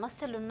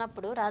సమస్యలు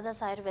ఉన్నప్పుడు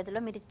రాధాస్ ఆయుర్వేదలో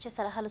మీరు ఇచ్చే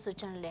సలహాలు,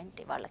 సూచనలు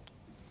ఏంటి వాళ్ళకి?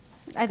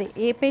 అదే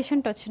ఏ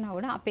పేషెంట్ వచ్చినా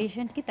కూడా ఆ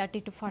పేషెంట్కి 30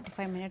 to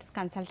 45 minutes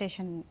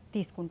కన్సల్టేషన్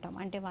తీసుకుంటాం.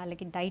 అంటే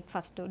వాళ్ళకి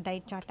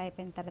డైట్ చార్ట్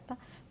అయిపోయిన తర్వాత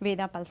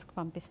వేదా పల్స్కి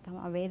పంపిస్తాం.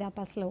 ఆ వేదా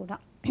పల్స్లో కూడా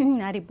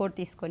ఆ రిపోర్ట్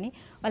తీసుకొని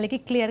వాళ్ళకి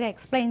క్లియర్గా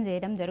ఎక్స్ప్లెయిన్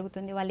చేయడం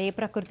జరుగుతుంది. వాళ్ళు ఏ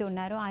ప్రకృతి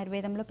ఉన్నారో,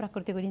 ఆయుర్వేదంలో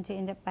ప్రకృతి గురించి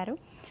ఏం చెప్పారు,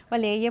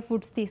 వాళ్ళు ఏ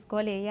ఫుడ్స్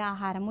తీసుకోవాలి, ఏ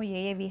ఆహారము,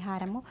 ఏ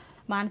విహారము,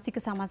 మానసిక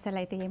సమస్యలు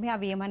అయితే ఏమి,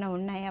 అవి ఏమైనా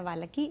ఉన్నాయా,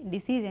 వాళ్ళకి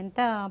డిసీజ్ ఎంత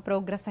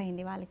ప్రోగ్రెస్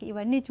అయింది వాళ్ళకి,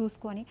 ఇవన్నీ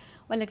చూసుకొని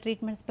వాళ్ళకి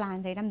ట్రీట్మెంట్స్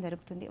ప్లాన్ చేయడం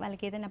జరుగుతుంది.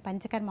 వాళ్ళకి ఏదైనా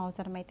పంచకర్మ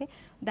అవసరమైతే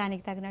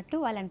దానికి తగినట్టు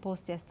వాళ్ళని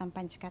పోస్ట్ చేస్తాం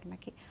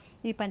పంచకర్మకి.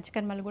 ఈ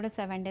పంచకర్మలు కూడా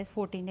 7 days,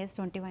 14 days,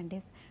 21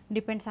 days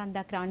depends on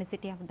the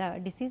chronicity of the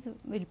disease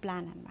will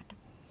plan అనమాట.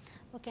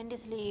 ఓకే అండి,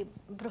 అసలు ఈ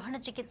బృహణ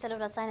చికిత్సలు,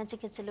 రసాయన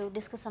చికిత్సలు,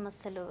 డిస్క్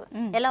సమస్యలు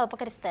ఎలా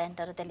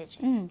ఉపకరిస్తాయంటారు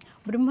తెలియజేయండి.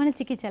 బృహణ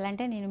చికిత్సలు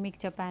అంటే నేను మీకు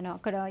చెప్పాను,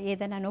 అక్కడ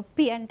ఏదైనా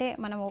నొప్పి అంటే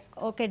మనం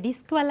ఓకే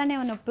డిస్క్ వల్లనే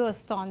నొప్పి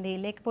వస్తుంది,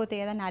 లేకపోతే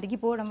ఏదైనా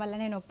అరిగిపోవడం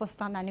వల్లనే నొప్పి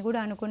వస్తుంది అని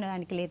కూడా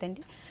అనుకునేదానికి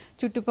లేదండి.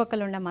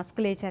 చుట్టుపక్కల ఉన్న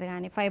మస్కులేచర్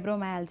కానీ,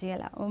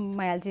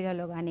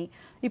 ఫైబ్రోమయాలజియాలో కానీ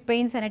ఈ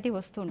పెయిన్స్ అనేటివి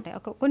వస్తూ ఉంటాయి.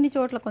 కొన్ని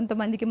చోట్ల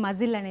కొంతమందికి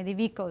మజిల్ అనేది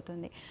వీక్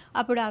అవుతుంది.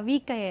 అప్పుడు ఆ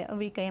వీక్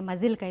అయ్యే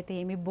మజిల్కి అయితే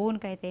ఏమి,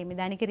 బోన్కి అయితే ఏమి,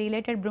 దానికి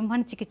రిలేటెడ్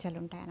బృహణ చికిత్సలు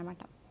ఉంటాయి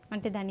అన్నమాట.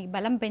 అంటే దానికి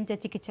బలం పెంచే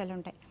చికిత్సలు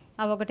ఉంటాయి.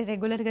 అవి ఒకటి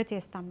రెగ్యులర్గా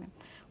చేస్తాం మేము.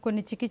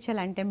 కొన్ని చికిత్సలు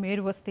అంటే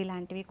మేరువస్తి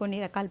లాంటివి, కొన్ని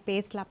రకాల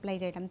పేస్ట్లు అప్లై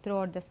చేయడం త్రూ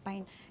అవుట్ ద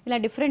స్పైన్, ఇలా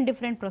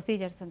డిఫరెంట్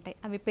ప్రొసీజర్స్ ఉంటాయి.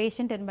 అవి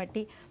పేషెంట్ని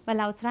బట్టి వాళ్ళ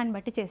అవసరాన్ని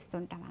బట్టి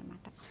చేస్తుంటాం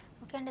అనమాట.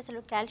 ఓకే అండి,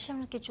 అసలు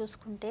కాల్షియంకి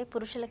చూసుకుంటే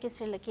పురుషులకి,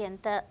 స్త్రీలకి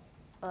ఎంత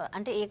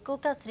అంటే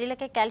ఎక్కువగా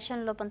స్త్రీలకే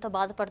కాల్షియం లోపంతో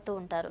బాధపడుతూ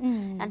ఉంటారు,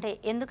 అంటే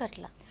ఎందుకు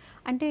అట్లా?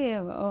 అంటే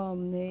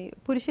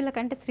పురుషుల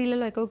కంటే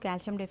స్త్రీలలో ఎక్కువ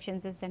కాల్షియం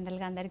డెఫిషియన్సీస్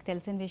జనరల్గా అందరికీ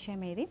తెలిసిన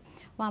విషయం ఇది.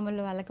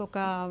 మామూలు వాళ్ళకి ఒక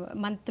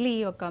మంత్లీ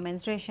ఒక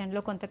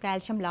మెన్స్ట్రేషన్లో కొంత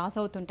కాల్షియం లాస్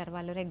అవుతుంటారు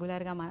వాళ్ళు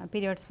రెగ్యులర్గా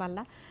పీరియడ్స్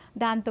వల్ల.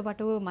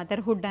 దాంతోపాటు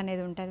మదర్హుడ్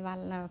అనేది ఉంటుంది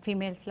వాళ్ళ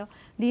ఫీమేల్స్లో.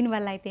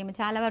 దీనివల్ల అయితే ఏమి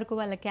చాలా వరకు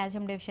వాళ్ళకి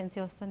కాల్షియం డెఫిషియన్సీ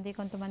వస్తుంది.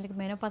 కొంతమందికి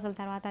మెనోపాజల్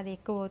తర్వాత అది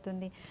ఎక్కువ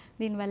అవుతుంది.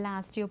 దీనివల్ల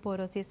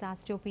ఆస్టియోపోరోసిస్,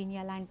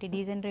 ఆస్టియోపీనియా లాంటి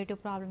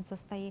డీజనరేటివ్ ప్రాబ్లమ్స్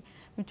వస్తాయి.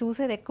 మేము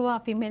చూసేది ఎక్కువ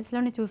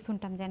ఫీమేల్స్లోనే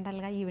చూస్తుంటాం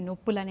జనరల్గా ఈ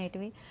నొప్పులు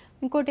అనేటివి.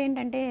 ఇంకోటి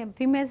ఏంటంటే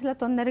ఫీమేల్స్లో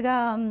తొందరగా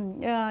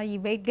ఈ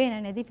వెయిట్ గెయిన్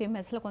అనేది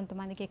ఫీమేల్స్లో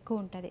కొంతమందికి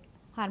ఎక్కువ ఉంటుంది.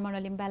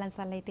 హార్మోనల్ ఇంబ్యాలెన్స్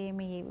వల్ల అయితే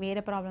ఏమి,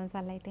 వేరే ప్రాబ్లమ్స్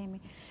వల్ల అయితే ఏమి,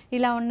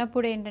 ఇలా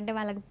ఉన్నప్పుడు ఏంటంటే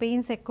వాళ్ళకి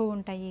పెయిన్స్ ఎక్కువ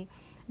ఉంటాయి.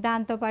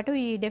 దాంతోపాటు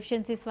ఈ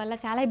డెఫిషియన్సీస్ వల్ల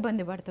చాలా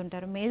ఇబ్బంది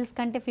పడుతుంటారు. మేల్స్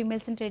కంటే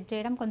ఫీమేల్స్ని ట్రీట్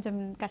చేయడం కొంచెం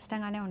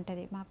కష్టంగానే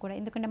ఉంటుంది మాకు కూడా,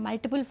 ఎందుకంటే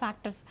మల్టిపుల్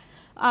ఫ్యాక్టర్స్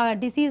ఆ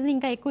డిసీజ్ని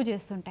ఇంకా ఎక్కువ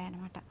చేస్తుంటాయి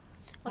అన్నమాట.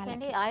 ఓకే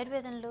అండి,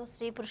 ఆయుర్వేదంలో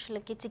స్త్రీ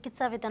పురుషులకి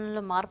చికిత్సా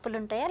విధానంలో మార్పులు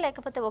ఉంటాయా,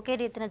 లేకపోతే ఒకే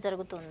రీతిన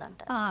జరుగుతుందంట?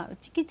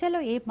 చికిత్సలో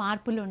ఏ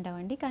మార్పులు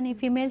ఉండవండి, కానీ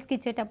ఫీమేల్స్కి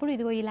ఇచ్చేటప్పుడు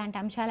ఇదిగో ఇలాంటి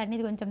అంశాలన్నీ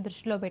కొంచెం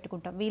దృష్టిలో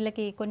పెట్టుకుంటాం.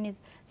 వీళ్ళకి కొన్ని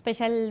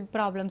స్పెషల్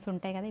ప్రాబ్లమ్స్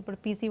ఉంటాయి కదా, ఇప్పుడు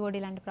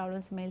పీసీఓడి లాంటి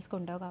ప్రాబ్లమ్స్ మేల్స్కి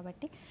ఉండవు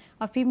కాబట్టి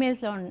ఆ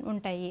ఫీమేల్స్లో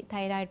ఉంటాయి.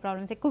 థైరాయిడ్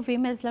ప్రాబ్లమ్స్ ఎక్కువ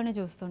ఫీమేల్స్లోనే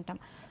చూస్తుంటాం.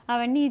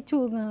 అవన్నీ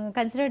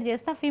కన్సిడర్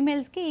చేస్తే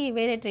ఫీమేల్స్కి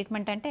వేరే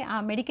ట్రీట్మెంట్ అంటే ఆ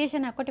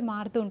మెడికేషన్ ఒకటి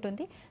మారుతూ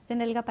ఉంటుంది.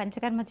 జనరల్గా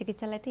పంచకర్మ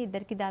చికిత్సలు అయితే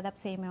ఇద్దరికి దాదాపు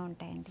సేమే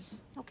ఉంటాయండి.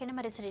 ఓకేనా,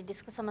 మరి సరే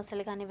డిస్క్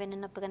సమస్యలు కానీ,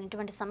 వెన్నునొప్పి కానీ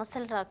ఇటువంటి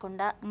సమస్యలు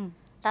రాకుండా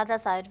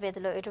రాధాస్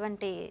ఆయుర్వేదలో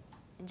ఎటువంటి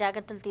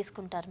జాగ్రత్తలు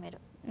తీసుకుంటారు మీరు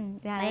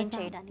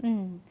చేయడానికి?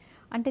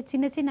 అంటే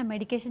చిన్న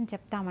మెడికేషన్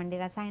చెప్తామండి,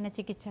 రసాయన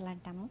చికిత్సలు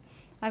అంటాము.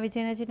 అవి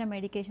చిన్న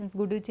మెడికేషన్స్,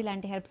 గుడూచి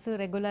లాంటి హెర్బ్స్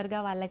రెగ్యులర్గా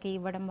వాళ్ళకి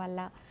ఇవ్వడం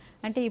వల్ల,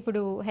 అంటే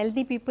ఇప్పుడు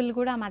హెల్తీ పీపుల్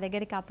కూడా మా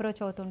దగ్గరికి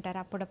అప్రోచ్ అవుతుంటారు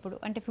అప్పుడప్పుడు.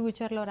 అంటే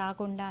ఫ్యూచర్లో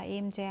రాకుండా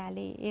ఏం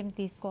చేయాలి, ఏం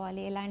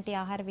తీసుకోవాలి, ఎలాంటి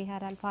ఆహార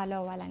విహారాలు ఫాలో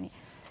అవ్వాలని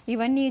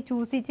ఇవన్నీ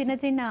చూసి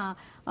చిన్న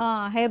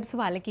హెర్బ్స్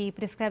వాళ్ళకి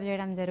ప్రిస్క్రైబ్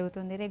చేయడం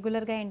జరుగుతుంది.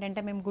 రెగ్యులర్గా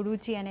ఏంటంటే మేము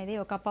గుడూచి అనేది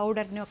ఒక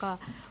పౌడర్ని ఒక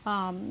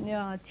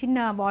చిన్న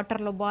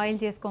వాటర్లో బాయిల్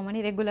చేసుకోమని,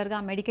 రెగ్యులర్గా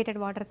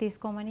మెడికేటెడ్ వాటర్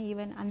తీసుకోమని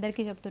ఈవెన్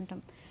అందరికీ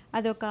చెప్తుంటాం.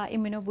 అదొక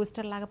ఇమ్యూనో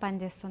బూస్టర్ లాగా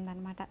పనిచేస్తుంది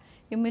అనమాట.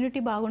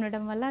 ఇమ్యూనిటీ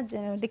బాగుండడం వల్ల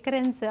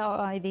డికరెన్స్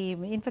ఇది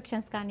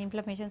ఇన్ఫెక్షన్స్ కానీ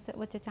ఇన్ఫ్లమేషన్స్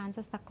వచ్చే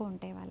ఛాన్సెస్ తక్కువ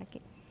ఉంటాయి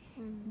వాళ్ళకి.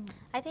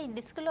 అయితే ఈ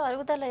డిస్క్లో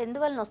అరుగుదల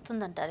ఎందువల్ల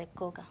వస్తుందంటారు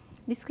ఎక్కువగా?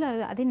 డిస్క్లో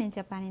అదే నేను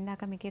చెప్పాను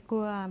ఇందాక మీకు,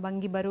 ఎక్కువ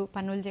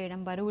పనులు చేయడం,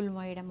 బరువులు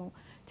మోయడము,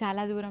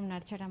 చాలా దూరం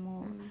నడచడము,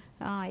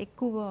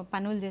 ఎక్కువ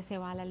పనులు చేసే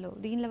వాళ్ళలో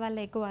దీని వల్ల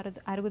ఎక్కువ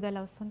అరుగుదల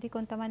వస్తుంది.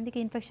 కొంతమందికి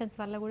ఇన్ఫెక్షన్స్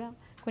వల్ల కూడా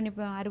కొన్ని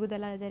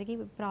అరుగుదల జరిగి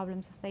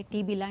ప్రాబ్లమ్స్ వస్తాయి,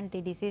 టీబీ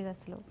లాంటి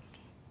డిసీజెస్లో.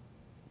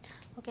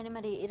 ఓకే,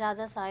 మరి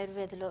రాధాస్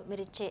ఆయుర్వేదలో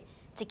మీరు ఇచ్చే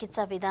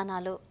చికిత్సా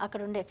విధానాలు,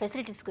 అక్కడ ఉండే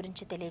ఫెసిలిటీస్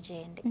గురించి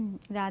తెలియజేయండి.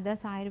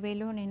 రాధాస్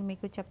ఆయుర్వేలో నేను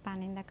మీకు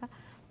చెప్పాను ఇందాక,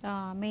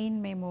 మెయిన్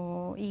మేము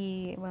ఈ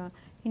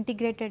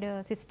ఇంటిగ్రేటెడ్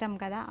సిస్టమ్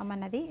కదా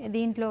మనది.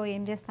 దీంట్లో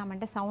ఏం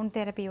చేస్తామంటే సౌండ్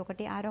థెరపీ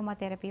ఒకటి, ఆరోమా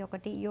థెరపీ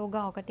ఒకటి,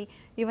 యోగా ఒకటి,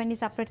 ఇవన్నీ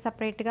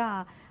సపరేట్గా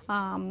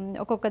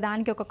ఒక్కొక్క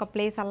దానికి ఒక్కొక్క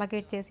ప్లేస్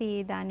అలొకేట్ చేసి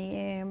దాని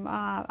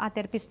ఆ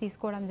థెరపీస్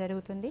తీసుకోవడం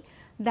జరుగుతుంది.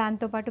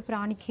 దాంతోపాటు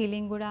ప్రాణిక్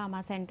హీలింగ్ కూడా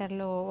మా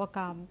సెంటర్లో ఒక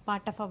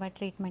పార్ట్ ఆఫ్ అవర్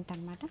ట్రీట్మెంట్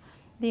అనమాట.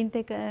 దీంతో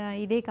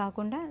ఇదే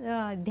కాకుండా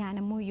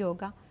ధ్యానము,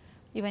 యోగా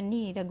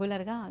ఇవన్నీ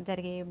రెగ్యులర్గా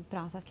జరిగే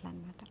ప్రాసెస్లు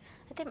అనమాట.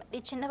 అయితే ఈ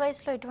చిన్న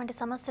వయసులో ఇటువంటి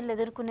సమస్యలు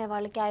ఎదుర్కొనే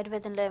వాళ్ళకి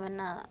ఆయుర్వేదంలో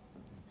ఏమైనా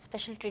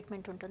స్పెషల్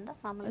ట్రీట్మెంట్ ఉంటుందా?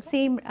 మామూలుగా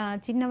సేమ్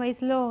చిన్న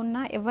వయసులో ఉన్న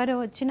ఎవరు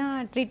వచ్చినా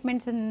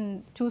ట్రీట్మెంట్స్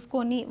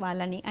చూసుకొని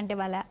వాళ్ళని, అంటే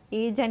వాళ్ళ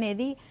ఏజ్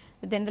అనేది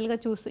జనరల్గా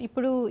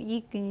ఇప్పుడు ఈ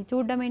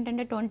చూడడం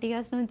ఏంటంటే 20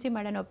 years నుంచి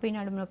మెడ నొప్పి,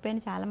 నడుము నొప్పి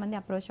అని చాలామంది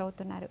అప్రోచ్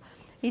అవుతున్నారు.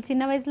 ఈ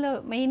చిన్న వయసులో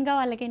మెయిన్గా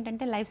వాళ్ళకి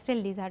ఏంటంటే లైఫ్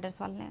స్టైల్ డిజార్డర్స్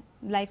వల్లనే,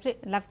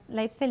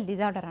 లైఫ్ స్టైల్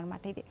డిజార్డర్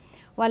అనమాట ఇది.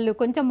 వాళ్ళు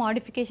కొంచెం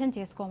మోడిఫికేషన్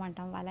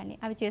చేసుకోమంటాం వాళ్ళని.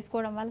 అవి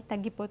చేసుకోవడం వల్ల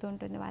తగ్గిపోతూ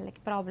ఉంటుంది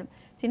వాళ్ళకి ప్రాబ్లం.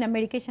 చిన్న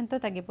మెడికేషన్తో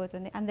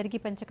తగ్గిపోతుంది. అందరికీ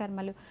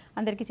పంచకర్మలు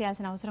అందరికీ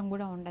చేయాల్సిన అవసరం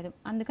కూడా ఉండదు.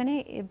 అందుకనే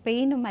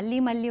పెయిన్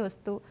మళ్ళీ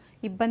వస్తూ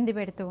ఇబ్బంది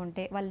పెడుతూ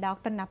ఉంటే వాళ్ళు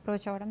డాక్టర్ని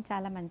అప్రోచ్ అవ్వడం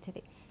చాలా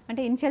మంచిది.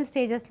 అంటే ఇనిషియల్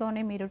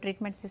స్టేజెస్లోనే మీరు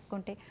ట్రీట్మెంట్స్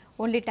తీసుకుంటే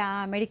ఓన్లీ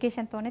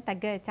మెడికేషన్తోనే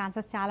తగ్గే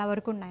ఛాన్సెస్ చాలా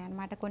వరకు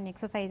ఉన్నాయన్నమాట. కొన్ని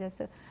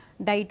ఎక్సర్సైజెస్,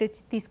 డైట్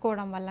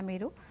తీసుకోవడం వల్ల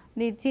మీరు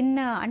చిన్న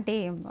అంటే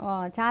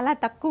చాలా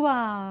తక్కువ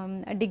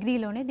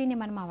డిగ్రీలోనే దీన్ని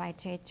మనం అవాయిడ్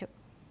చేయొచ్చు.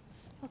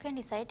 ఓకే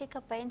అండి. సైటికా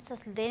పెయిన్స్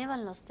అసలు దేని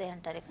వల్ల వస్తాయి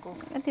అంటారు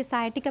ఎక్కువగా? అయితే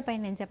సైటికా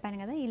పెయిన్ నేను చెప్పాను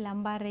కదా, ఈ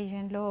లంబార్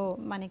రీజియన్లో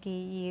మనకి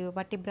ఈ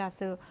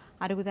వర్టిబ్రాస్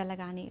అరుగుదల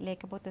కానీ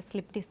లేకపోతే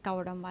స్లిప్ డిస్క్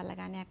అవ్వడం వల్ల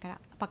కానీ అక్కడ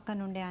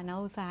పక్కనుండే ఆ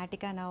నర్వ్,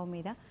 సయాటికా నర్వ్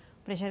మీద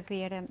ప్రెషర్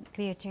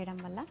క్రియేట్ చేయడం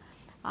వల్ల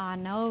ఆ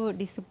నర్వ్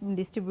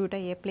డిస్ట్రిబ్యూట్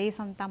అయ్యే ప్లేస్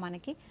అంతా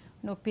మనకి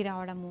నొప్పి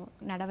రావడము,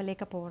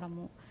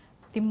 నడవలేకపోవడము,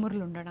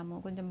 తిమ్ముర్లు ఉండడము,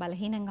 కొంచెం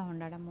బలహీనంగా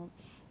ఉండడము,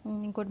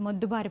 ఇంకోటి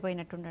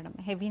మొద్దుబారిపోయినట్టు ఉండడం,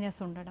 హెవీనెస్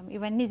ఉండడం,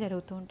 ఇవన్నీ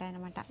జరుగుతూ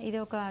ఉంటాయన్నమాట. ఇది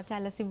ఒక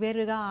చాలా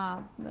సివియర్గా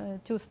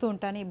చూస్తూ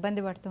ఉంటాను,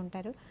 ఇబ్బంది పడుతూ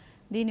ఉంటారు.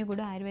 దీన్ని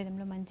కూడా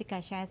ఆయుర్వేదంలో మంచి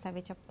కషాయాస్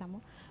అవి చెప్తాము.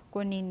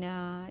 కొన్ని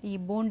ఈ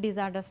బోన్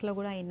డిజార్డర్స్లో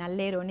కూడా ఈ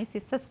నల్లేరుని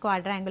సిస్సస్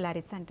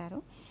క్వాడ్రాంగులారిస్ అంటారు.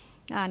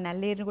 ఆ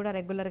నల్లేరుని కూడా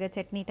రెగ్యులర్గా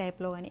చట్నీ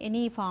టైప్లో కానీ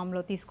ఎనీ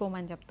ఫామ్లో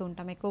తీసుకోమని చెప్తూ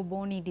ఉంటాం, ఎక్కువ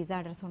బోన్ ఈ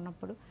డిజార్డర్స్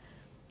ఉన్నప్పుడు.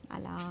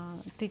 అలా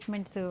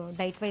ట్రీట్మెంట్స్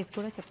డైట్ వైజ్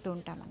కూడా చెప్తూ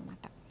ఉంటాం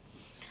అన్నమాట.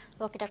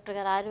 ఓకే డాక్టర్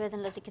గారు,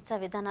 ఆయుర్వేదంలో చికిత్సా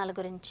విధానాల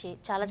గురించి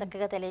చాలా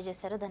చక్కగా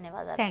తెలియజేశారు.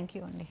 ధన్యవాదాలు. థ్యాంక్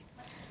యూ అండి.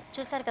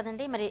 చూశారు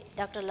కదండి. మరి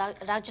డాక్టర్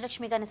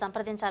రాజ్యలక్ష్మి గారిని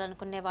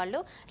సంప్రదించాలనుకునే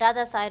వాళ్ళు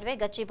రాధాస్ ఆయుర్వే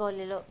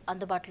గచ్చిబౌలిలో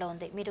అందుబాటులో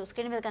ఉంది. మీరు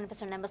స్క్రీన్ మీద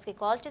కనిపిస్తున్న నెంబర్స్కి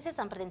కాల్ చేసి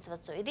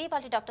సంప్రదించవచ్చు. ఇది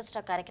వాటి డాక్టర్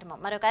స్టాక్ కార్యక్రమం.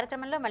 మరో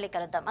కార్యక్రమంలో మళ్ళీ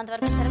కలుద్దాం.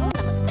 అంతవరకు సెలవు.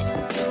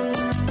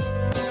 నమస్తే.